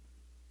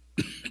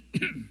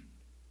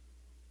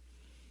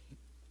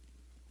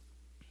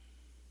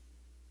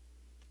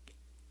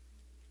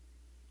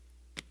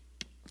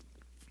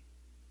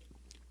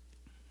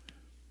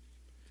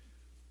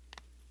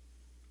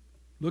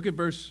 Look at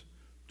verse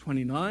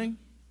 29,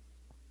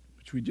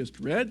 which we just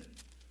read.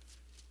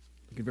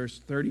 Look at verse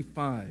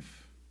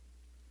 35.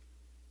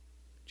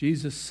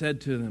 Jesus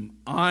said to them,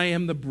 "I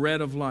am the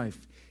bread of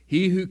life.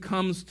 He who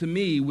comes to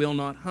me will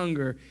not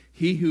hunger.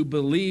 He who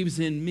believes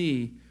in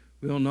me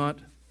will not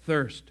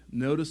thirst.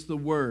 Notice the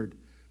word,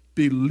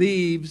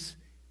 believes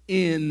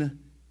in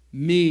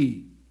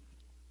me.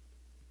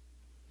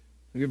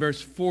 Look at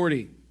verse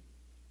 40.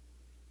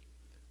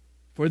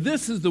 For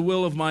this is the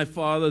will of my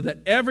Father, that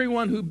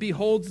everyone who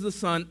beholds the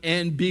Son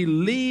and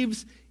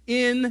believes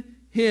in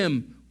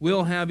him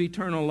will have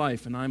eternal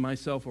life, and I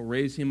myself will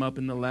raise him up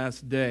in the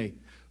last day.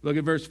 Look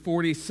at verse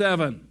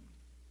 47.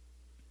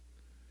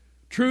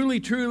 Truly,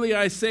 truly,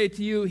 I say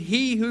to you,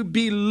 he who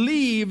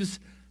believes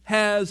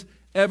has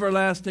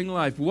everlasting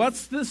life.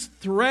 What's this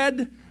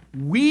thread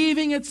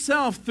weaving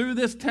itself through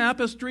this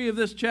tapestry of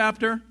this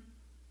chapter?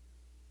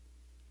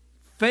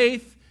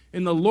 Faith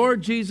in the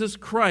Lord Jesus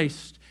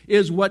Christ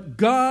is what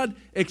God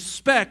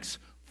expects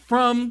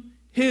from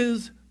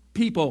his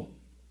people.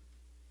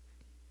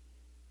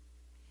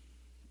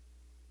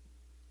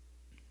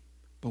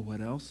 But what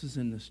else is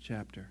in this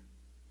chapter?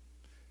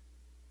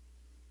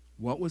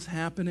 What was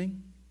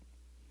happening?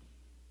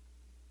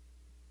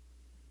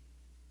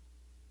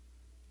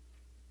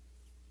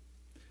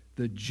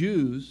 The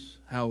Jews,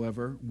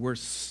 however, were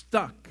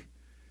stuck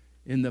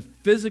in the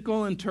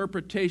physical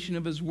interpretation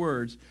of his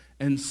words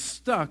and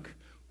stuck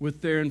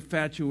with their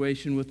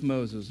infatuation with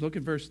Moses. Look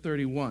at verse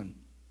 31.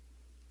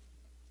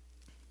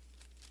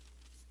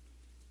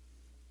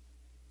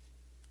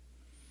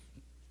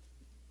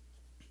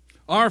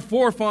 Our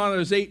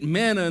forefathers ate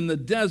manna in the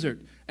desert.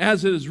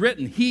 As it is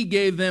written, he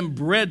gave them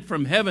bread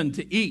from heaven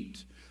to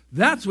eat.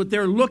 That's what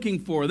they're looking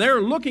for.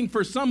 They're looking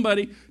for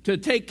somebody to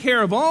take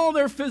care of all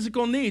their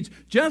physical needs,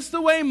 just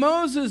the way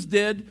Moses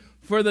did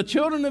for the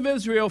children of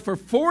Israel for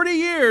 40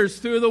 years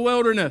through the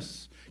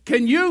wilderness.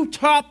 Can you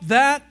top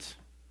that?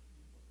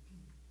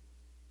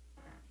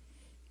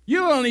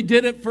 You only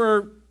did it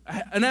for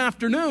an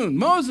afternoon.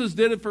 Moses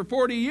did it for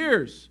 40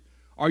 years.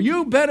 Are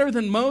you better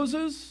than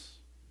Moses?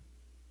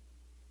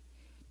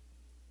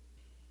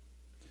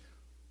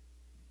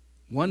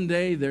 One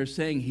day they're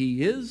saying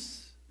he is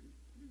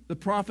the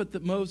prophet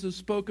that Moses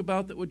spoke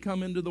about that would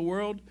come into the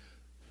world.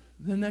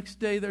 The next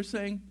day they're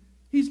saying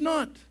he's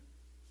not.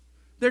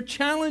 They're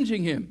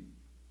challenging him.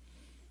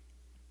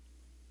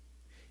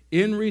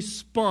 In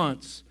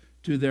response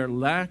to their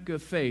lack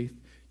of faith,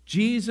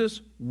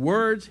 Jesus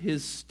words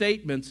his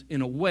statements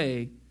in a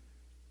way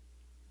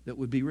that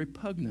would be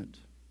repugnant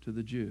to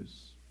the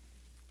Jews.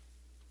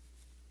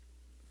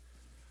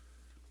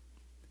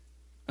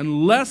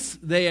 Unless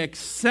they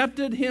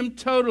accepted him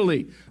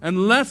totally,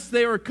 unless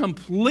they were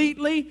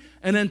completely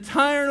and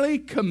entirely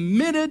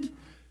committed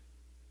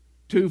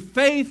to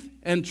faith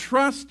and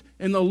trust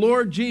in the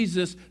Lord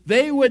Jesus,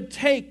 they would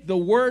take the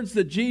words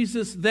that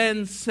Jesus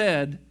then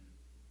said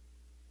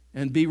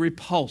and be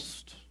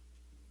repulsed.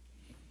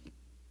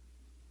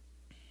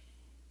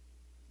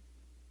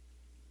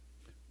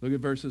 Look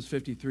at verses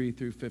 53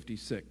 through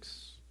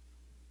 56.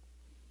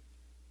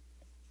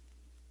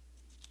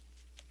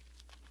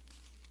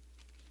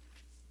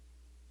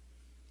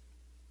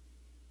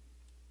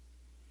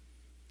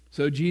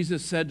 So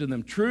Jesus said to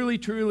them, truly,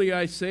 truly,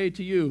 I say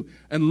to you,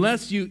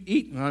 unless you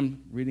eat...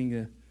 I'm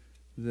reading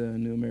the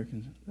New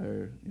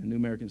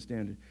American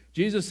Standard.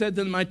 Jesus said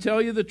to them, I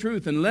tell you the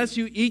truth, unless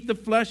you eat the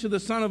flesh of the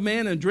Son of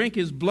Man and drink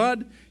his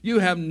blood, you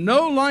have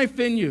no life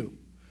in you.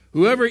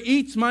 Whoever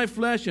eats my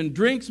flesh and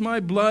drinks my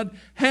blood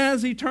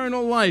has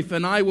eternal life,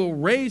 and I will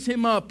raise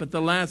him up at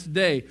the last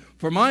day.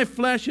 For my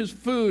flesh is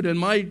food, and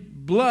my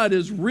blood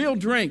is real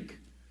drink.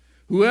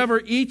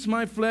 Whoever eats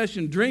my flesh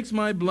and drinks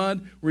my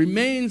blood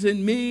remains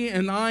in me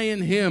and I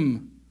in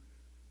him.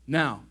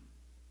 Now,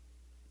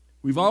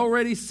 we've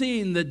already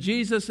seen that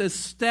Jesus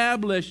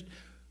established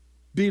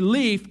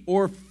belief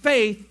or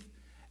faith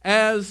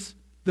as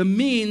the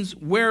means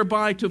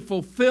whereby to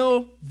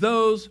fulfill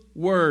those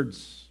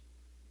words.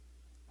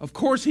 Of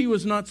course, he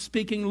was not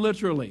speaking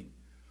literally.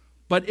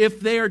 But if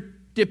they are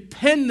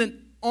dependent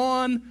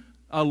on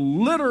a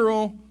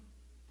literal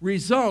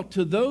result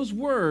to those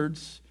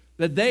words,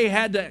 that they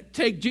had to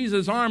take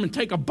Jesus' arm and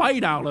take a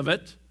bite out of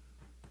it,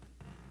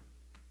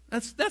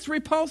 that's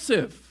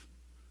repulsive.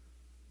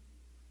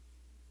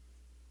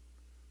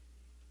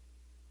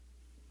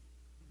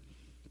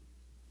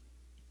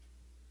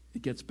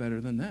 It gets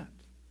better than that.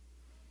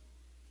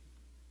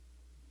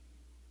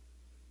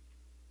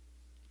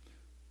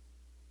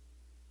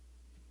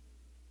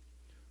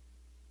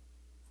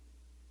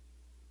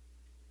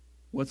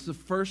 What's the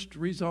first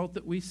result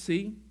that we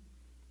see?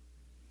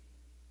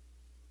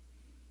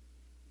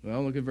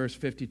 Well, look at verse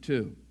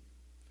 52.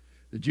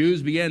 The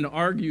Jews began to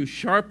argue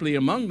sharply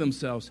among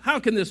themselves, how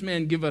can this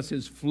man give us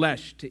his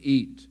flesh to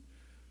eat?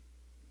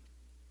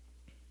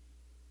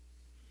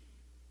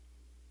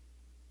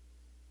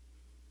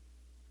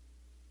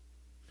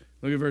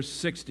 Look at verse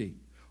 60.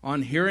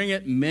 On hearing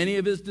it, many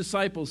of his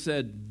disciples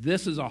said,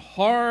 this is a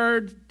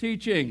hard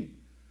teaching.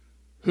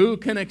 Who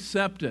can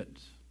accept it?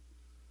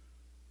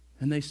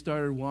 And they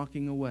started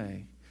walking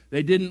away.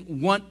 They didn't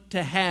want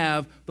to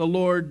have the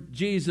Lord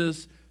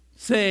Jesus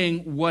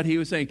saying what he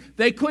was saying.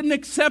 They couldn't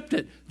accept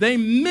it. They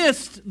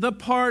missed the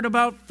part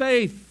about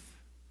faith.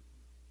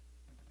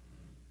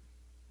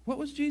 What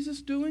was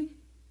Jesus doing?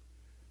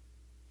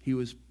 He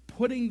was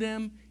putting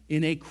them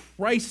in a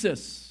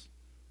crisis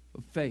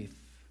of faith.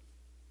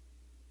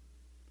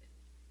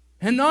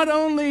 And not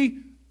only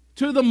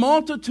to the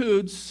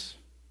multitudes,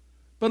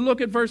 but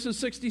look at verses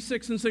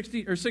 66 and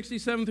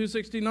 67 through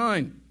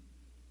 69.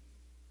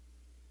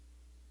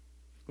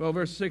 Well,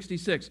 verse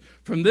 66.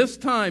 From this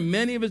time,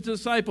 many of his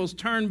disciples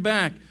turned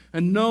back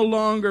and no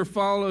longer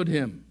followed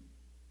him.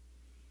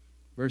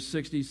 Verse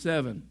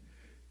 67.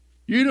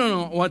 You don't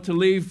know what to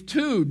leave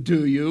to,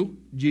 do you?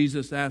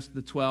 Jesus asked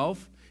the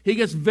 12. He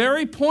gets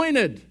very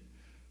pointed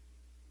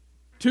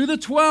to the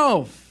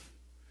 12.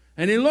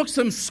 And he looks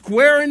them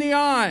square in the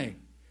eye.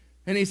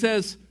 And he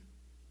says,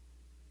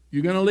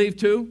 you going to leave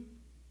too?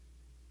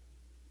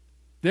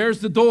 There's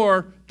the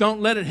door.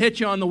 Don't let it hit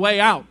you on the way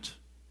out.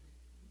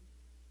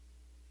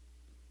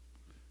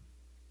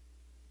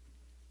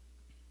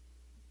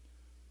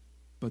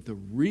 But the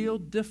real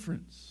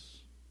difference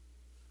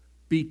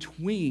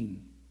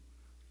between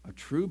a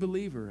true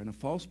believer and a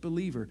false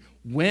believer,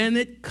 when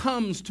it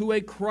comes to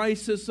a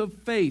crisis of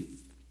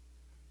faith,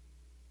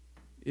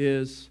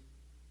 is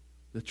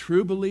the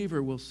true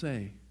believer will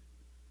say,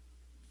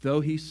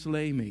 though he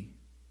slay me,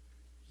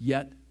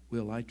 yet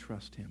will I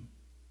trust him.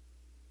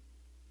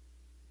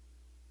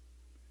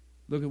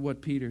 Look at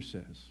what Peter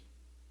says.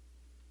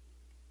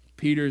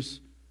 Peter's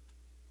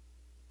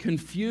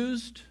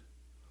confused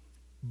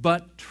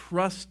but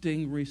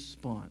trusting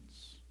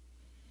response.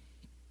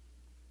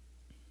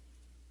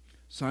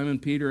 Simon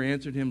Peter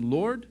answered him,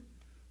 Lord,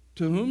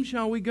 to whom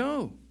shall we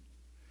go?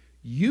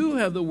 You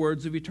have the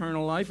words of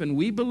eternal life, and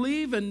we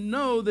believe and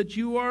know that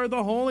you are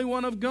the Holy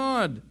One of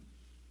God.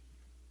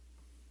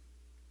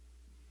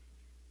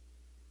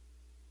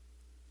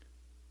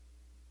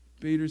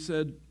 Peter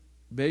said,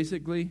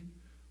 basically,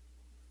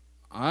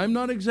 I'm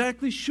not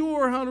exactly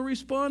sure how to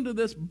respond to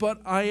this,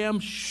 but I am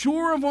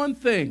sure of one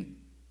thing.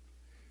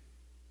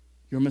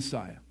 You're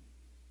Messiah.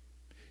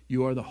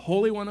 You are the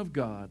Holy One of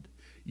God.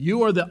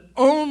 You are the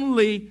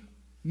only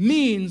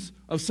means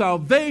of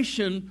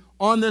salvation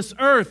on this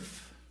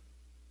earth.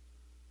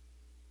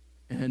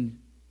 And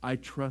I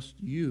trust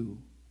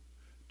you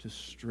to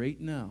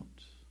straighten out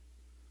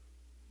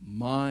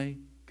my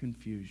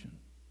confusion.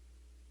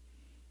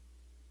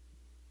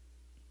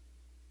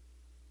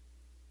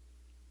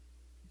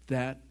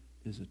 That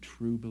is a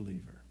true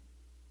believer.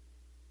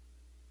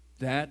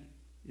 That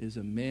is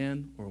a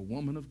man or a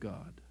woman of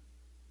God.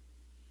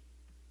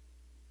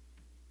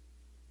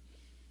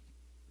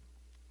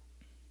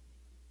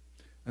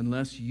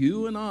 Unless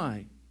you and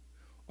I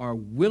are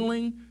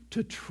willing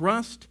to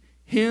trust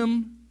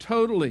him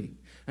totally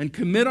and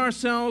commit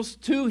ourselves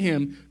to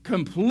him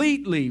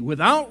completely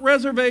without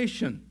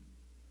reservation,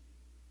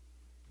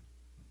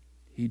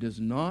 he does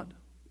not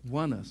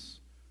want us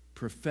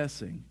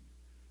professing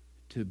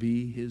to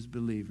be his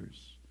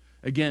believers.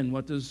 Again,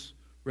 what does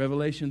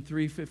Revelation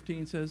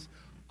 3:15 says?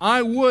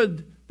 I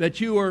would that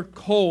you were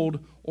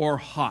cold or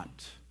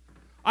hot.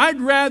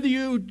 I'd rather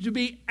you to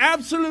be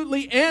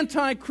absolutely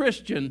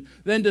anti-Christian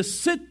than to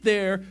sit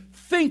there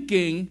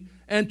thinking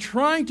and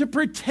trying to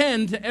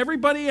pretend to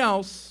everybody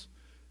else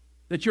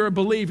that you're a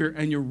believer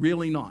and you're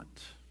really not.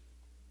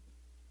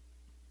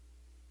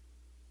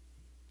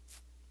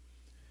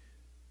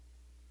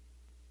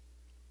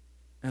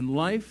 And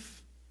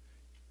life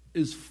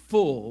is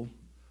full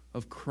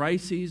of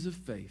crises of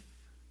faith.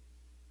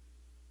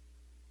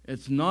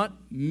 It's not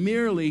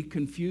merely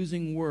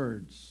confusing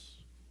words.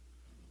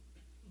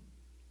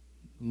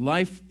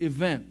 Life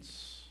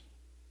events.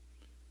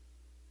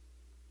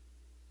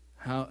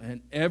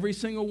 And every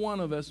single one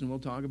of us, and we'll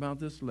talk about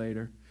this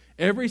later,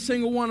 every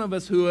single one of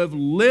us who have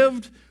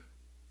lived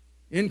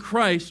in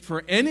Christ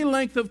for any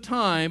length of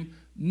time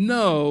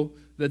know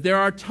that there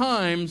are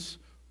times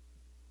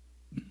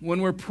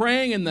when we're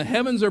praying and the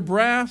heavens are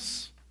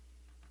brass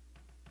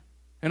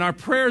and our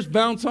prayers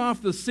bounce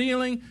off the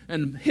ceiling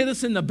and hit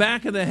us in the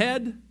back of the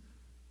head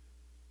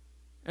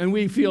and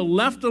we feel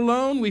left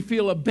alone, we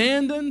feel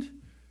abandoned,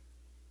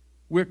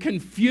 we're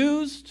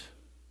confused.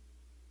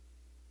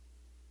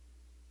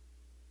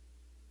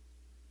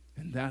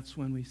 And that's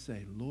when we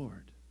say,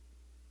 Lord,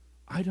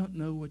 I don't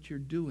know what you're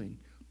doing,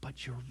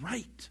 but you're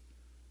right.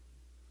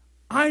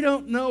 I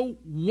don't know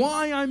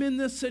why I'm in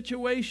this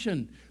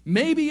situation.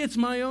 Maybe it's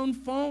my own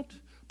fault,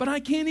 but I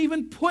can't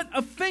even put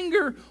a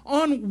finger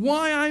on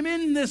why I'm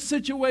in this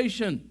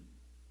situation.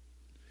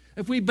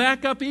 If we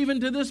back up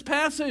even to this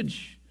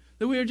passage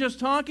that we were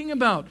just talking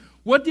about,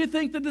 what do you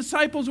think the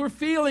disciples were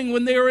feeling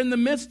when they were in the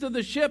midst of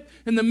the ship,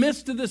 in the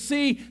midst of the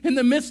sea, in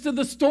the midst of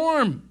the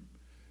storm?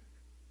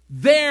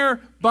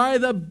 There by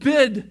the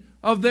bid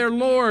of their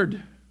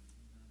Lord.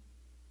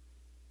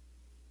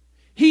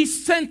 He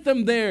sent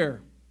them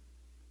there,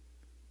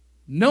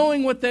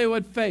 knowing what they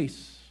would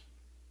face.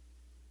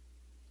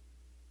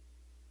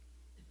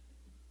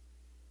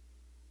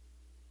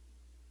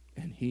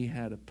 And he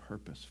had a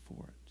purpose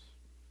for it.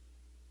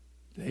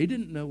 They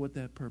didn't know what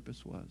that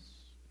purpose was.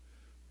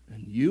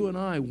 And you and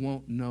I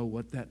won't know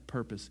what that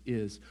purpose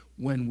is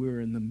when we're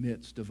in the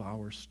midst of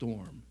our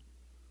storm.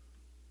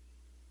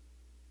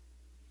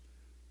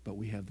 but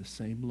we have the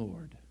same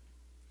Lord.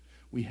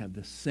 We have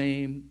the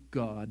same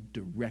God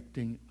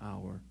directing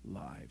our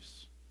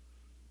lives.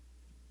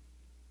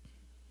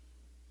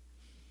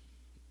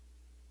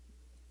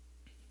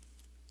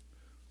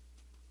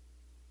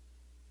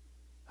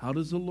 How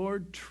does the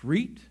Lord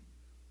treat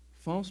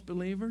false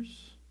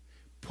believers?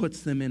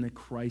 Puts them in a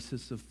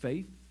crisis of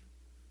faith.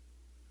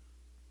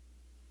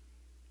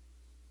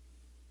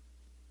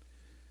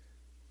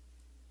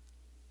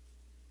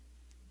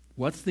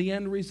 What's the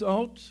end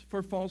result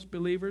for false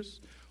believers?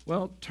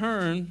 Well,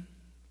 turn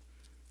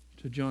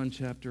to John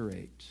chapter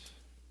 8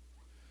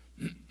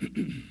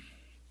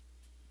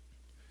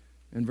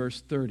 and verse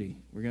 30.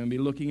 We're going to be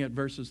looking at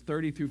verses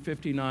 30 through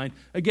 59.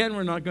 Again,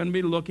 we're not going to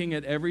be looking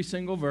at every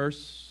single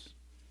verse,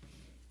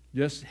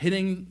 just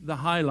hitting the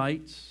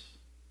highlights.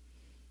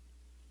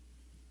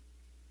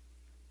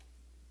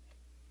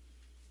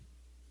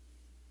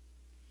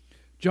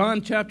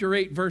 John chapter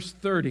 8, verse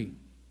 30.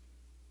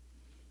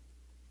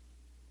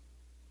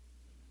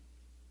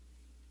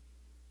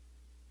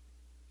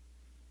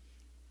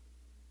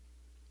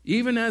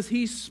 Even as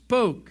he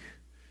spoke,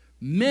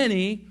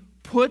 many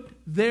put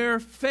their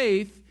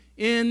faith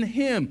in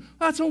him.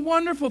 That's a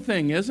wonderful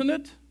thing, isn't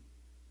it?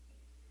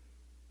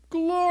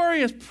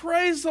 Glorious.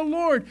 Praise the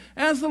Lord.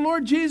 As the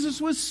Lord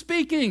Jesus was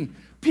speaking,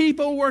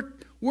 people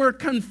were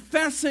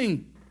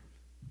confessing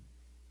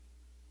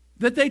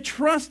that they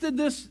trusted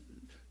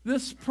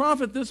this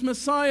prophet, this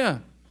Messiah.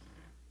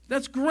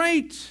 That's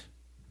great.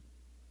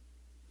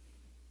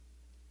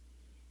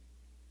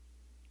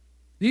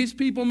 These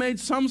people made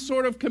some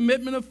sort of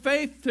commitment of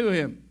faith to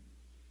him.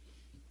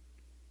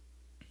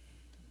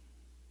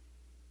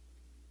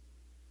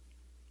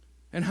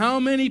 And how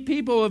many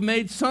people have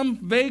made some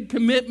vague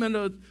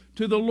commitment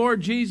to the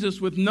Lord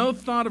Jesus with no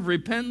thought of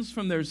repentance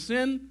from their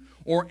sin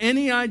or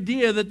any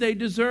idea that they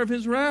deserve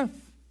his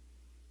wrath?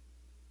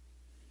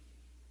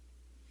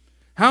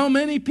 How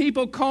many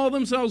people call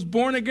themselves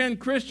born-again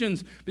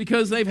Christians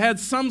because they've had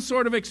some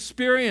sort of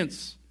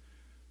experience,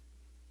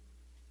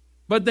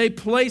 but they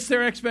place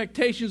their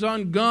expectations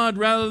on God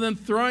rather than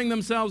throwing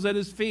themselves at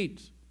his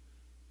feet?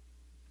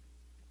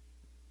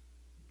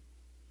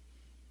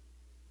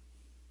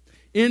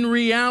 In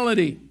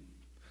reality,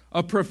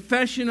 a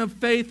profession of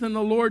faith in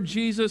the Lord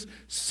Jesus,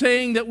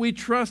 saying that we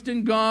trust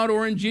in God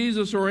or in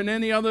Jesus or in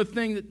any other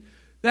thing,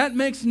 that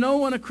makes no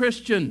one a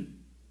Christian.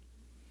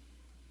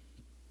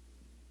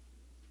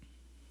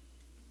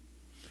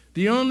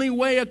 The only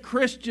way a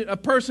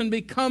person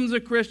becomes a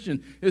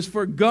Christian is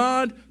for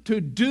God to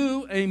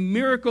do a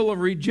miracle of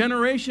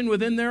regeneration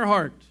within their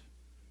heart.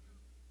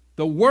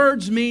 The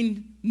words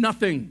mean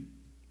nothing.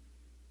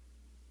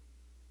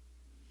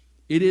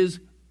 It is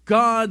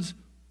God's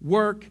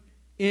work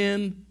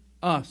in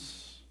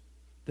us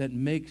that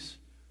makes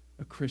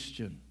a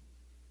Christian.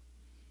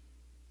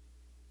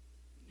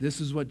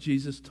 This is what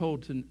Jesus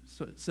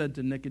said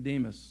to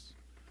Nicodemus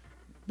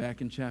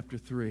back in chapter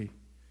 3.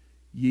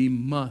 Ye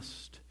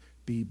must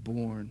be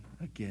born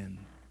again.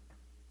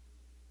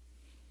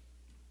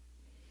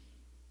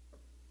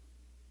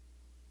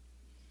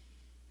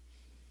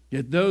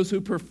 Yet those who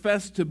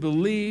profess to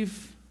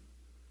believe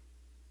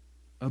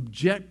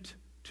object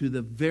to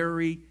the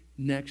very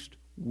next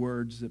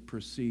words that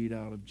proceed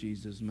out of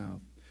Jesus'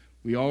 mouth.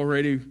 We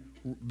already,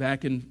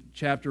 back in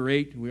chapter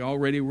 8, we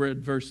already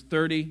read verse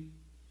 30.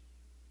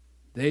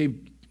 They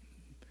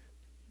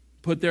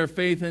put their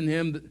faith in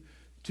him.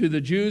 To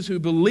the Jews who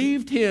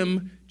believed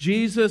him,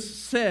 Jesus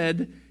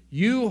said,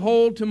 "You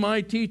hold to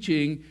my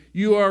teaching.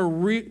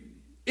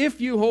 If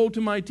you hold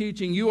to my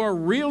teaching, you are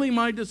really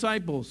my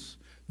disciples.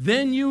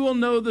 Then you will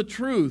know the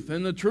truth,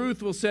 and the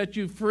truth will set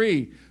you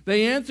free."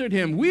 They answered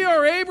him, "We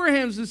are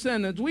Abraham's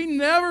descendants. We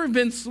never have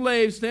been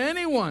slaves to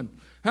anyone.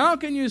 How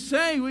can you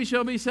say we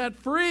shall be set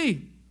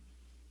free?"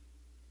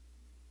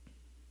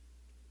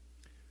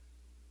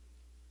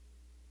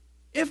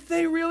 If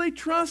they really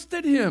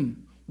trusted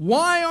him,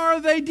 why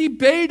are they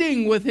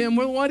debating with him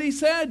with what he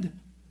said?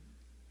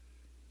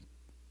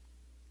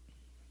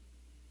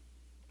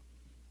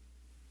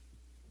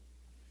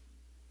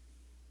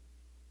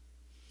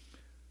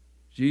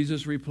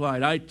 Jesus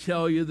replied, "I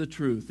tell you the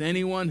truth.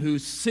 Anyone who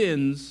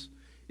sins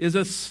is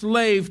a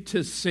slave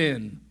to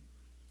sin."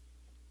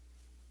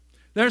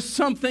 There's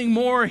something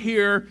more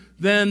here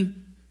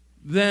than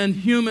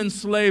human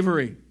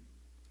slavery.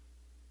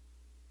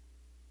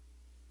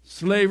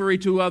 Slavery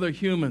to other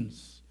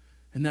humans.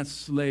 And that's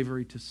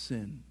slavery to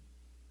sin,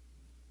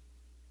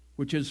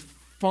 which is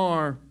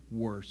far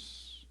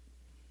worse.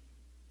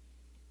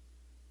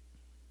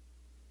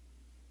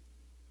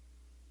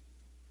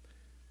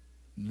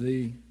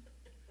 The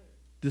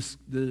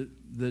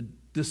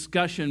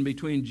discussion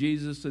between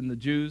Jesus and the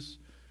Jews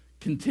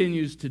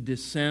continues to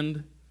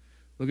descend.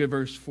 Look at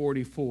verse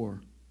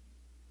 44.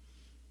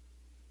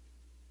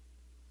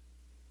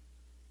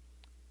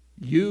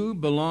 You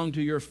belong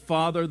to your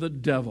father, the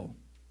devil.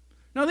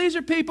 Now, these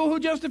are people who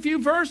just a few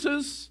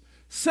verses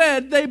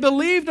said they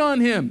believed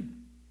on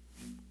him.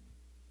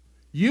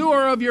 You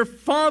are of your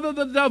father,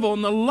 the devil,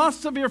 and the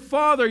lusts of your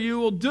father you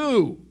will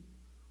do.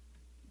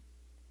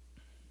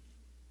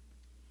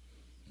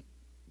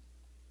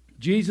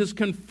 Jesus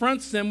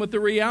confronts them with the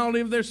reality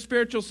of their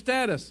spiritual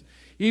status.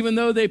 Even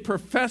though they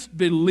professed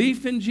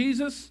belief in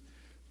Jesus,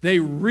 they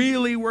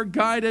really were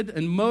guided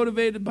and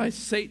motivated by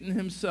Satan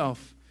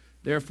himself.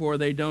 Therefore,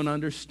 they don't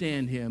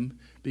understand him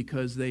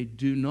because they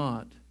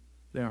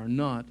are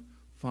not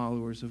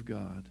followers of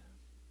God.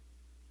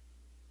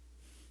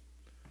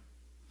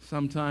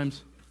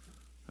 Sometimes,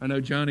 I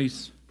know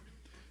Joni's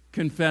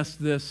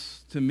confessed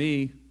this to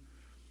me.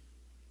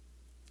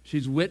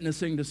 She's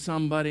witnessing to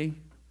somebody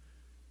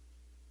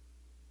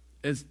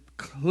as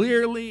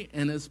clearly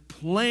and as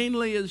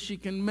plainly as she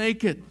can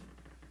make it.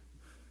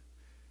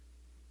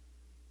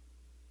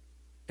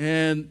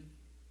 And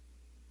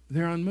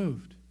they're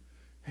unmoved.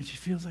 And she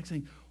feels like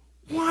saying,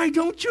 why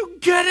don't you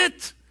get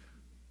it?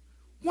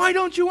 Why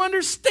don't you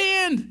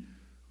understand?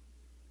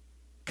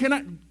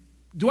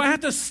 Do I have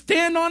to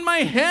stand on my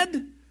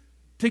head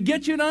to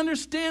get you to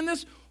understand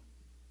this?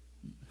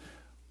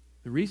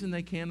 The reason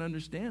they can't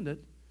understand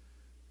it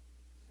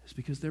is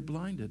because they're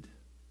blinded.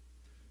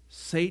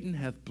 Satan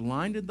hath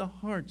blinded the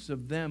hearts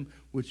of them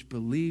which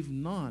believe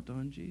not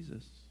on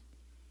Jesus.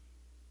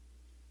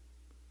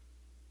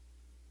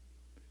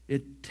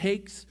 It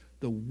takes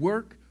the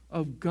work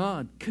of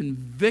God,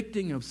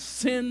 convicting of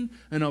sin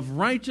and of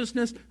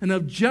righteousness and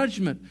of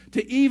judgment,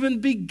 to even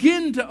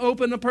begin to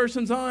open a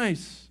person's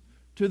eyes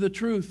to the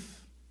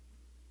truth.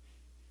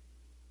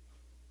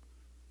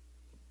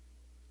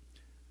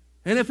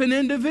 And if an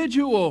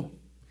individual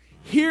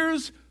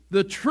hears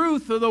the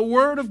truth of the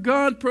Word of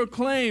God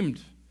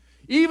proclaimed,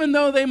 even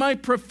though they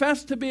might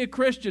profess to be a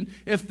Christian,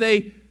 if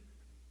they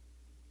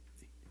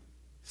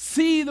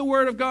see the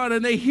Word of God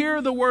and they hear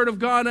the Word of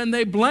God and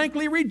they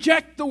blankly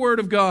reject the Word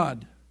of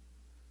God,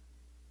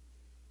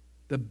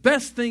 the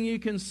best thing you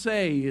can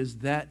say is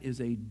that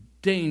is a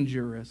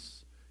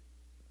dangerous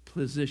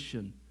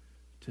position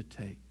to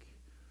take.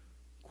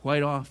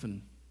 Quite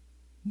often,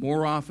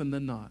 more often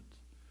than not,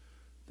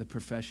 the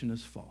profession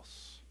is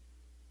false.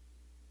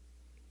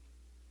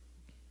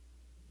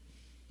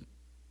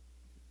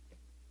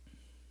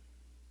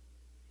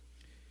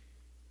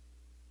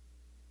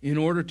 In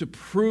order to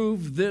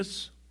prove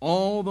this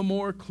all the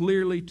more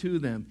clearly to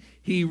them,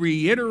 he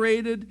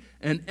reiterated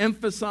and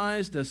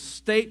emphasized a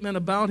statement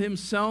about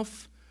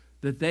himself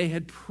that they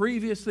had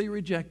previously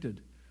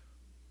rejected.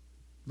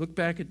 Look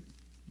back at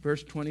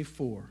verse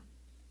 24.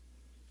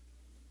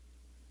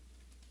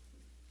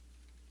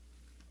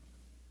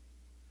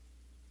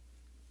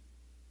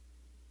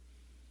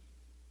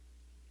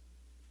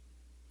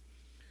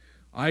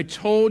 I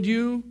told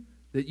you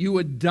that you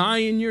would die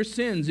in your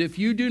sins if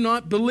you do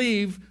not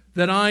believe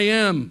that I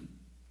am.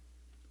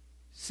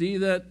 See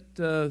that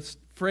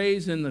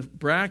phrase in the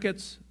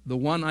brackets, the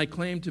one I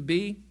claim to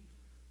be?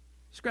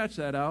 Scratch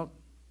that out.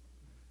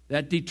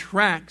 That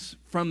detracts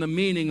from the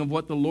meaning of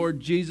what the Lord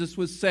Jesus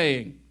was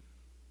saying.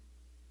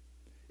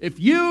 If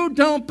you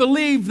don't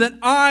believe that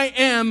I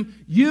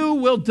am, you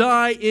will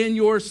die in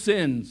your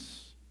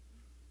sins.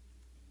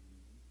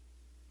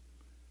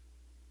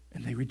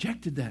 And they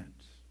rejected that.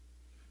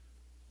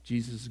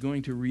 Jesus is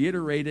going to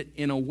reiterate it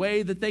in a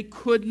way that they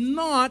could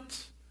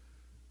not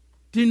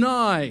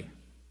deny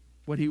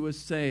what he was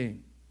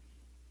saying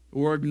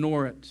or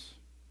ignore it.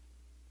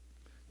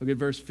 Look at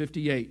verse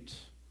 58.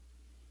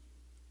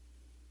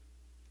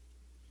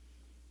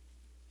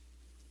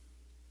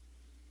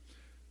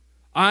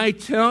 I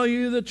tell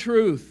you the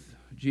truth,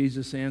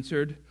 Jesus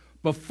answered.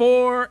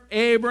 Before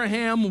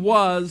Abraham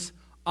was,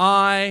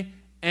 I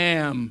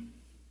am.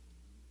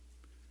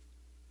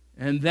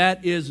 And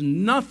that is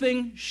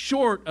nothing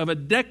short of a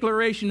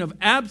declaration of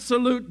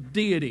absolute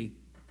deity.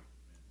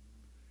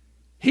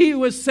 He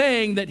was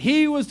saying that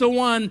he was the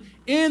one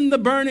in the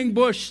burning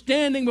bush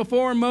standing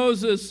before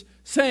Moses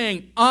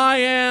saying, I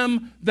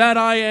am that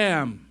I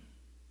am.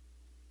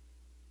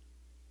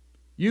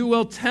 You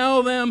will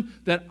tell them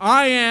that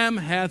I am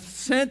hath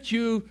sent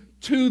you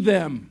to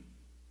them.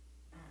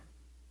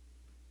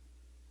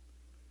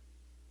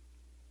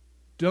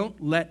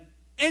 Don't let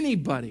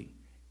anybody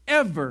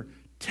ever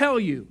tell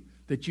you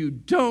that you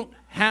don't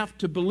have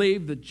to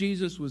believe that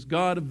Jesus was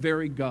God, a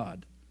very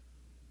God.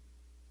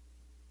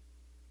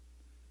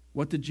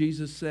 What did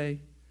Jesus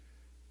say?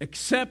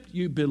 Except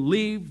you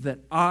believe that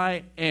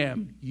I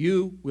am,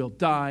 you will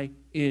die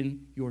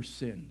in your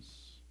sins.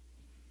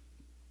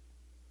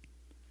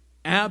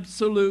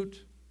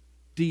 Absolute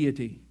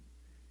deity,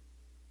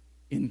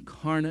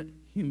 incarnate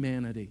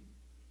humanity.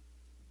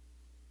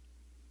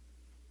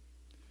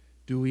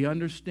 Do we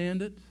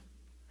understand it?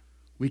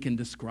 We can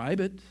describe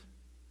it.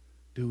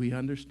 Do we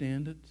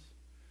understand it?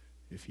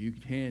 If you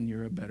can,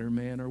 you're a better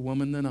man or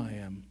woman than I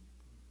am.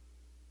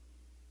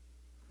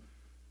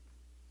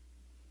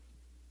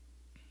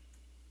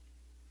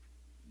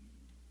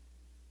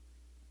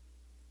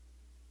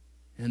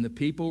 And the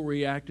people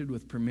reacted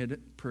with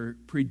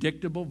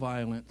predictable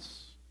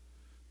violence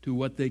to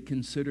what they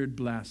considered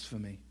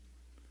blasphemy.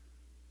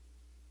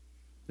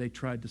 They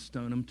tried to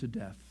stone him to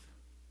death.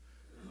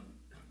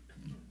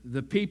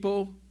 The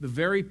people, the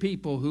very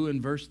people who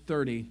in verse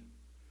 30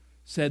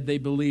 said they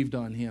believed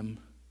on him,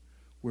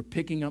 were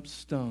picking up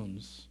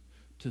stones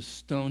to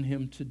stone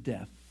him to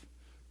death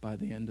by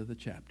the end of the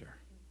chapter.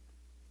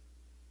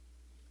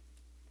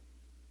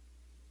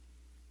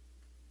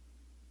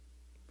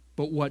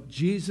 But what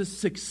Jesus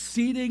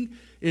succeeding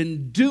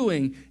in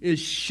doing is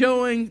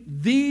showing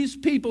these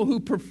people who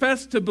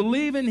profess to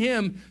believe in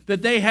him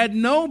that they had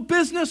no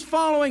business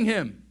following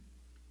him.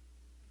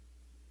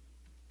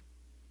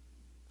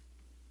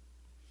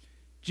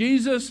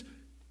 Jesus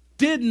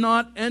did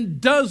not and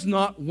does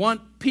not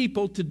want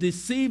people to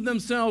deceive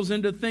themselves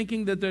into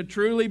thinking that they're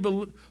truly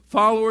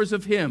followers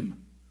of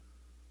him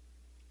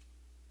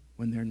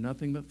when they're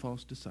nothing but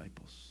false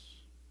disciples.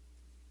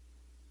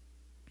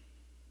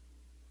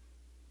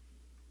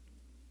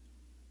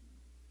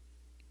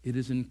 It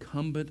is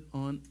incumbent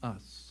on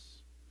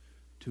us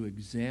to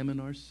examine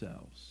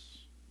ourselves.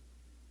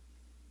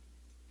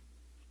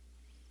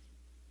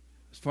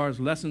 As far as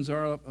lessons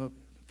are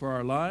for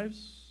our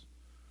lives,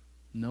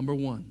 number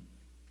one,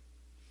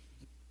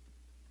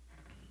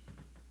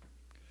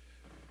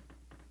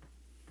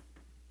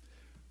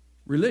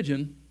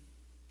 religion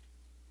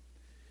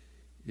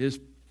is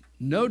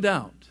no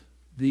doubt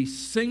the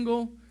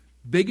single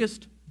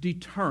biggest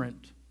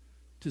deterrent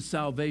to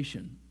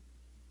salvation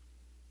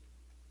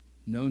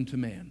known to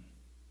man.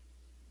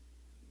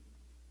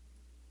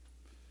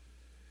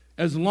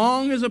 As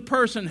long as a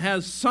person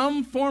has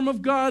some form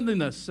of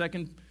godliness,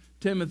 2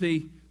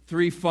 Timothy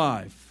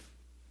 3:5.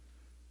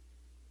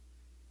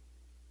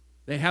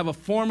 They have a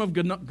form of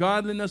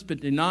godliness but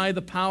deny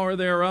the power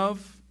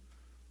thereof.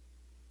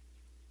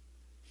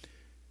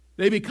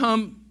 They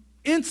become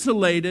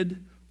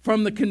insulated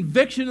from the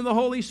conviction of the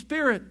Holy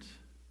Spirit.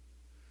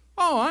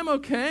 Oh, I'm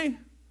okay.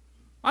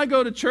 I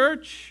go to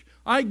church.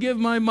 I give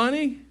my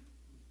money.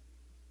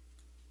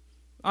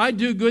 I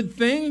do good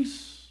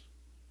things.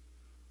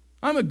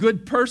 I'm a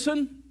good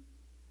person.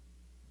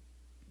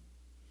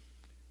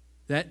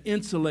 That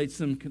insulates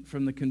them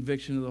from the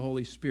conviction of the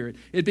Holy Spirit.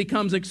 It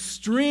becomes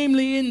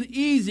extremely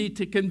easy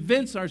to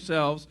convince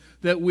ourselves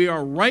that we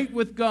are right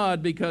with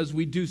God because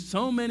we do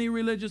so many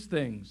religious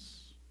things.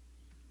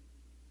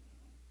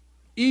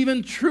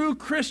 Even true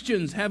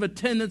Christians have a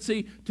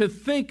tendency to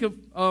think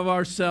of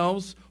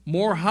ourselves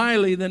more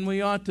highly than we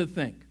ought to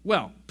think.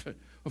 Well,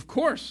 of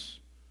course,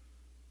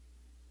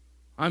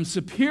 I'm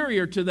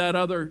superior to that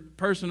other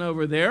person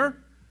over there.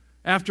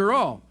 After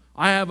all,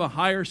 I have a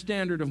higher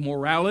standard of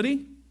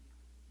morality.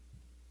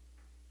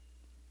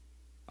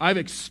 I've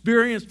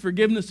experienced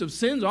forgiveness of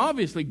sins.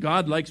 Obviously,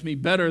 God likes me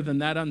better than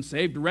that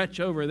unsaved wretch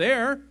over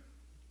there.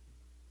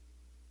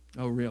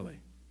 Oh, really?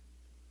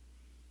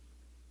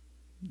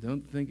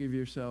 Don't think of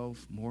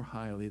yourself more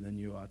highly than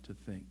you ought to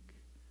think.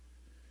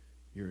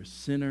 You're a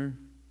sinner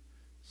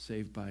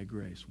saved by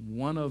grace.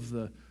 One of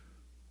the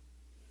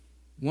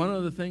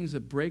things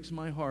that breaks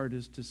my heart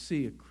is to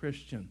see a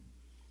Christian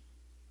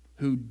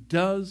who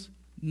does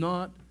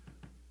not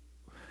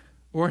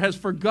or has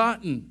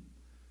forgotten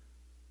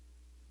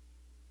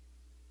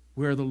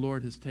where the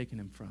Lord has taken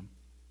him from.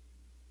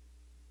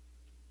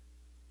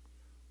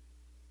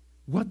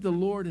 What the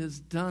Lord has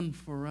done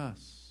for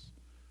us.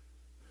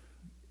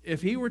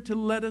 If he were to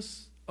let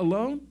us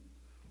alone,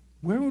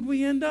 where would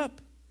we end up?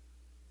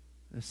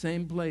 The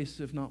same place,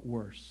 if not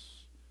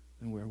worse,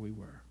 than where we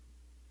were.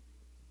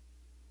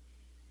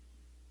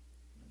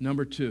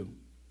 Number two,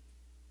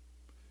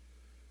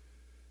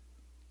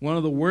 one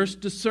of the worst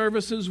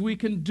disservices we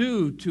can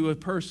do to a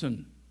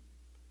person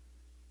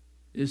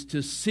is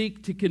to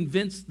seek to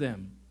convince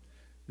them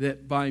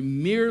that by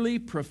merely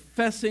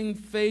professing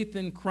faith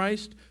in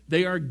Christ,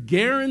 they are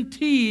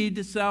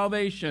guaranteed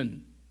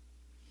salvation.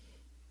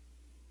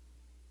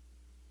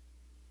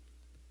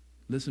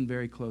 Listen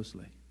very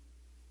closely,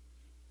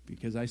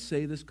 because I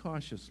say this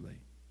cautiously.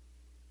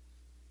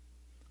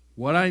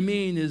 What I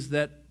mean is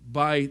that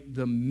by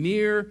the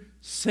mere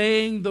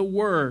saying the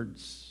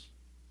words,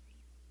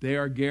 they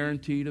are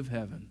guaranteed of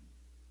heaven.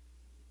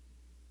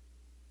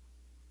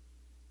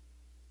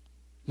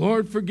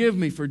 Lord, forgive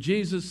me for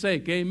Jesus'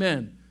 sake.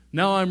 Amen.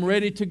 Now I'm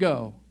ready to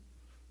go.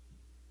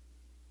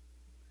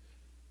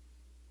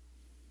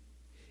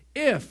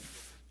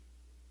 If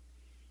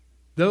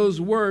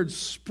those words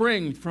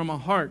spring from a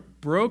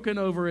heart broken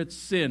over its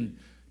sin,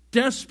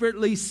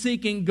 desperately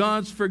seeking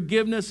God's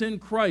forgiveness in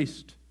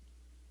Christ,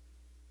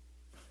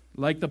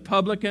 like the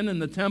publican in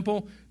the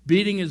temple,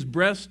 beating his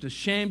breast,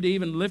 ashamed to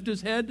even lift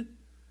his head,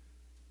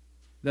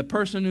 the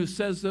person who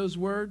says those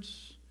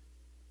words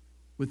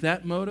with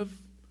that motive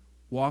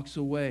walks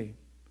away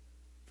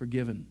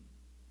forgiven,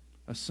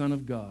 a son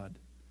of God,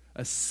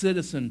 a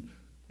citizen,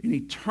 an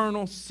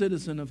eternal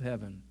citizen of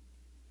heaven.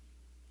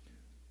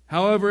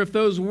 However, if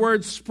those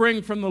words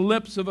spring from the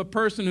lips of a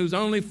person who's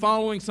only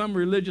following some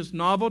religious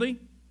novelty,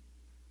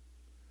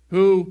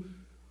 who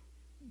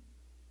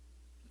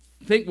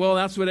think, well,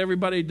 that's what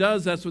everybody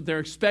does, that's what they're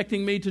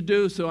expecting me to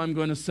do, so I'm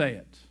going to say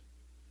it,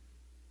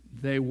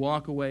 they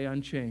walk away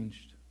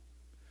unchanged,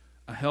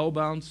 a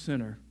hell-bound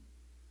sinner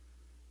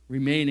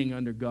remaining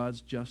under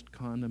God's just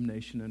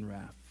condemnation and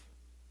wrath.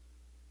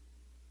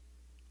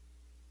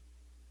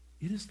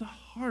 It is the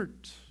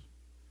heart,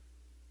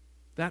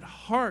 that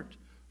heart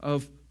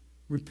of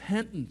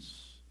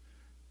repentance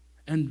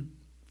and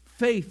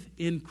faith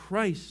in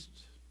Christ,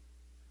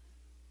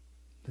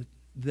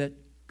 that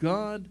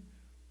God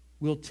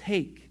will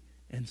take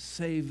and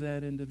save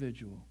that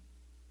individual.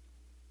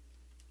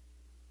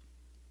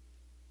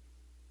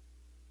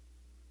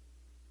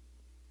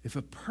 If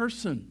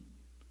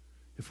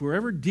we're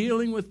ever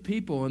dealing with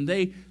people and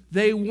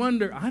they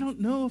wonder, I don't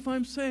know if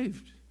I'm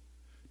saved,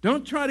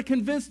 don't try to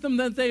convince them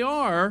that they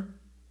are.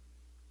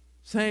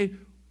 Say,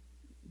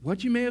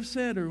 what you may have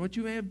said or what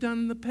you may have done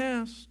in the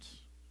past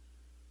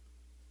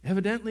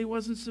evidently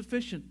wasn't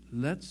sufficient.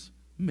 Let's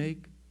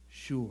make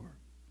sure.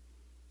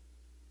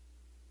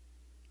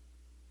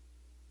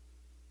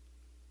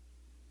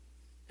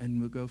 And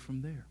we'll go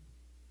from there.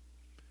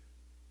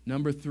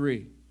 Number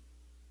 3.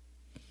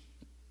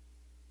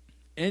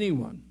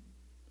 Anyone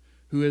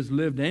who has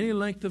lived any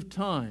length of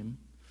time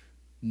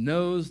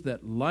knows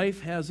that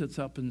life has its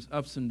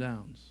ups and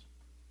downs.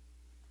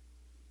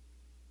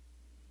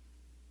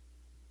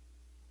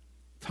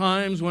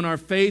 Times when our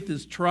faith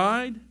is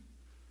tried,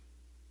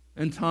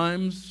 and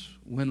times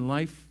when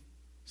life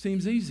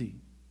seems easy.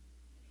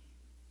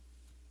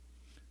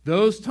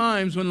 Those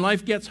times when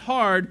life gets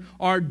hard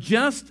are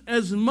just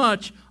as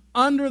much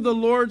under the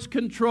Lord's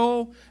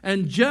control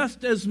and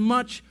just as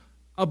much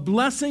a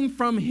blessing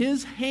from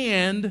His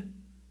hand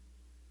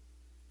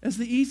as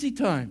the easy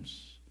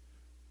times.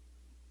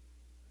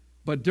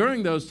 But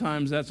during those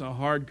times, that's a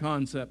hard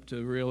concept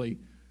to really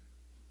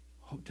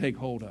take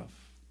hold of.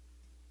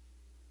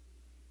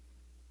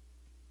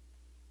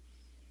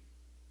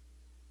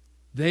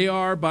 They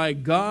are by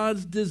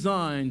God's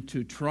design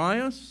to try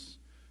us,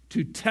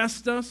 to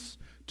test us,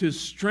 to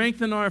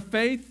strengthen our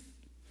faith.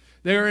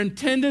 They are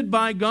intended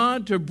by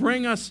God to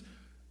bring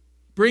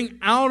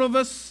out of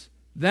us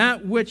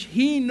that which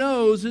He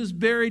knows is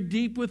buried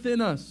deep within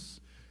us.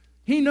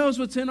 He knows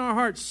what's in our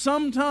hearts.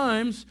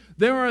 Sometimes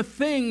there are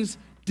things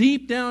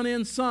deep down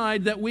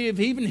inside that we have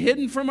even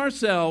hidden from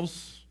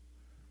ourselves.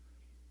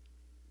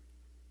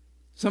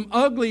 Some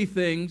ugly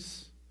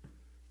things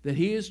that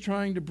He is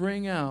trying to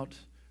bring out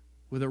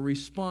with a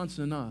response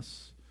in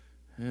us.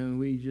 And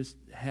we just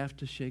have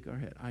to shake our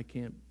head. I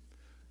can't.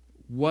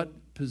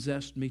 What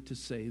possessed me to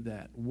say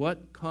that?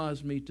 What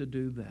caused me to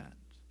do that?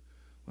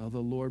 Well, the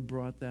Lord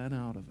brought that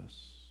out of us.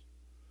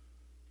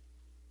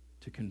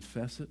 To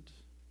confess it,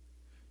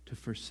 to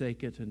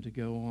forsake it, and to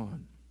go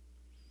on.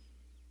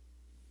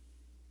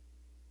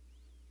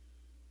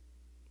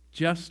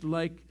 Just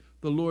like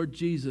the Lord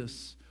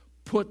Jesus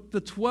put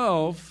the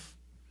 12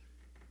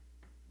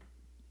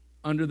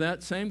 under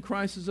that same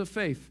crisis of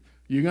faith.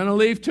 You going to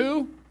leave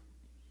too?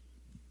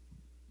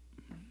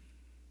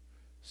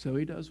 So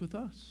He does with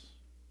us.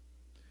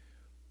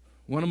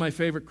 One of my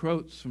favorite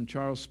quotes from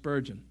Charles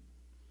Spurgeon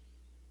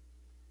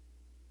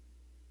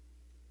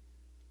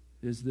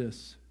is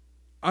this: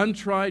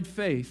 untried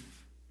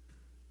faith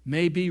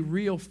may be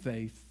real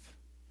faith,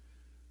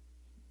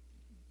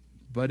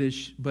 but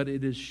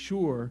it is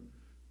sure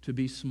to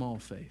be small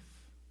faith.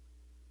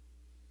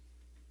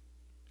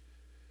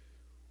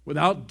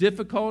 Without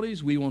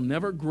difficulties, we will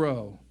never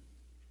grow,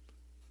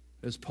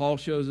 as Paul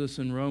shows us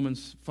in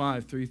Romans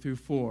 5, 3 through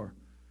 4.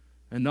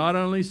 And not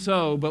only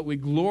so, but we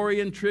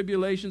glory in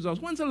tribulations.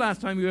 When's the last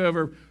time you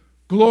ever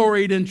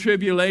gloried in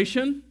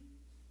tribulation?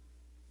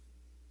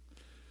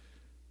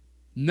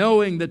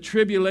 Knowing that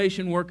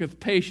tribulation worketh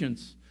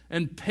patience,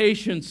 and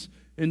patience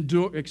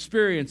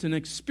experience, and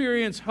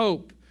experience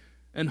hope,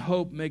 and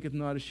hope maketh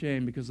not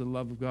ashamed, because the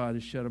love of God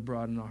is shed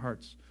abroad in our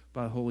hearts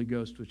by the Holy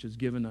Ghost, which is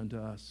given unto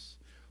us.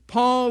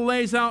 Paul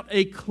lays out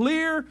a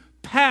clear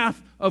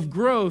path of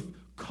growth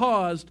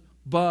caused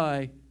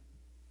by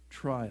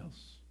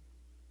trials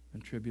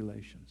and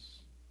tribulations.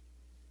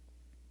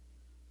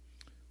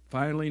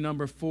 Finally,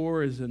 number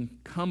 4 is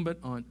incumbent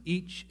on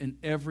each and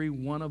every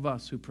one of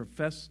us who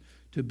profess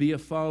to be a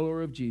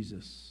follower of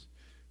Jesus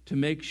to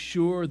make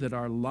sure that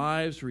our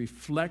lives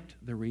reflect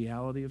the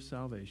reality of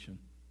salvation.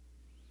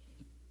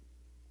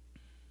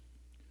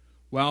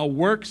 While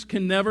works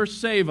can never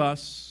save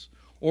us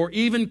or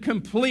even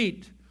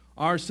complete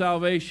our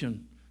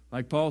salvation,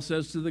 like Paul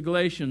says to the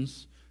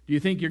Galatians, do you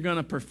think you're going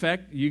to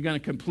perfect, you're going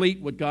to complete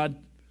what God,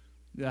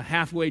 the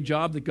halfway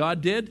job that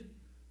God did?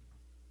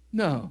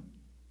 No.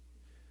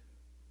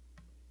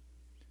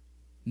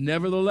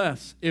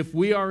 Nevertheless, if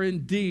we are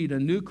indeed a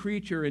new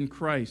creature in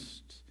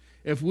Christ,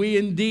 if we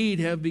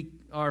indeed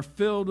are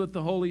filled with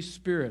the Holy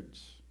Spirit,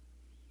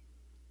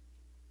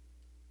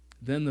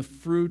 then the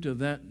fruit of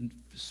that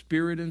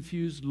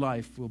Spirit-infused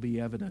life will be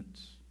evident.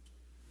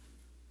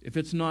 If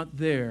it's not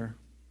there,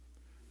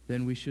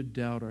 then we should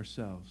doubt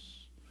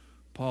ourselves.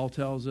 Paul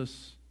tells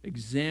us,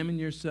 examine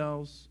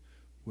yourselves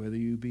whether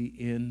you be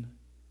in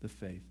the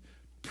faith.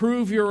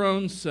 Prove your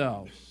own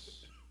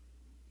selves.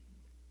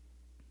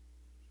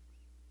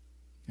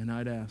 And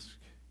I'd ask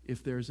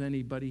if there's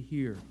anybody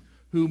here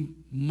who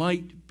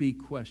might be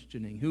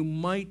questioning, who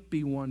might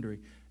be wondering,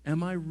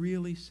 am I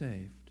really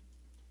saved?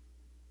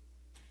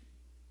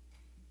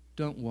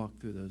 Don't walk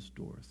through those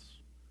doors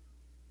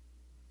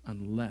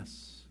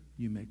unless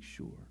you make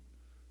sure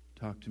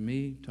talk to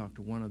me, talk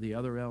to one of the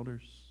other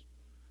elders.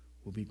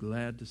 We'll be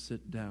glad to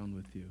sit down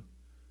with you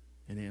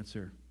and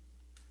answer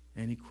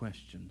any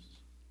questions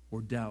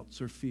or doubts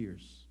or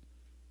fears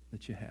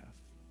that you have.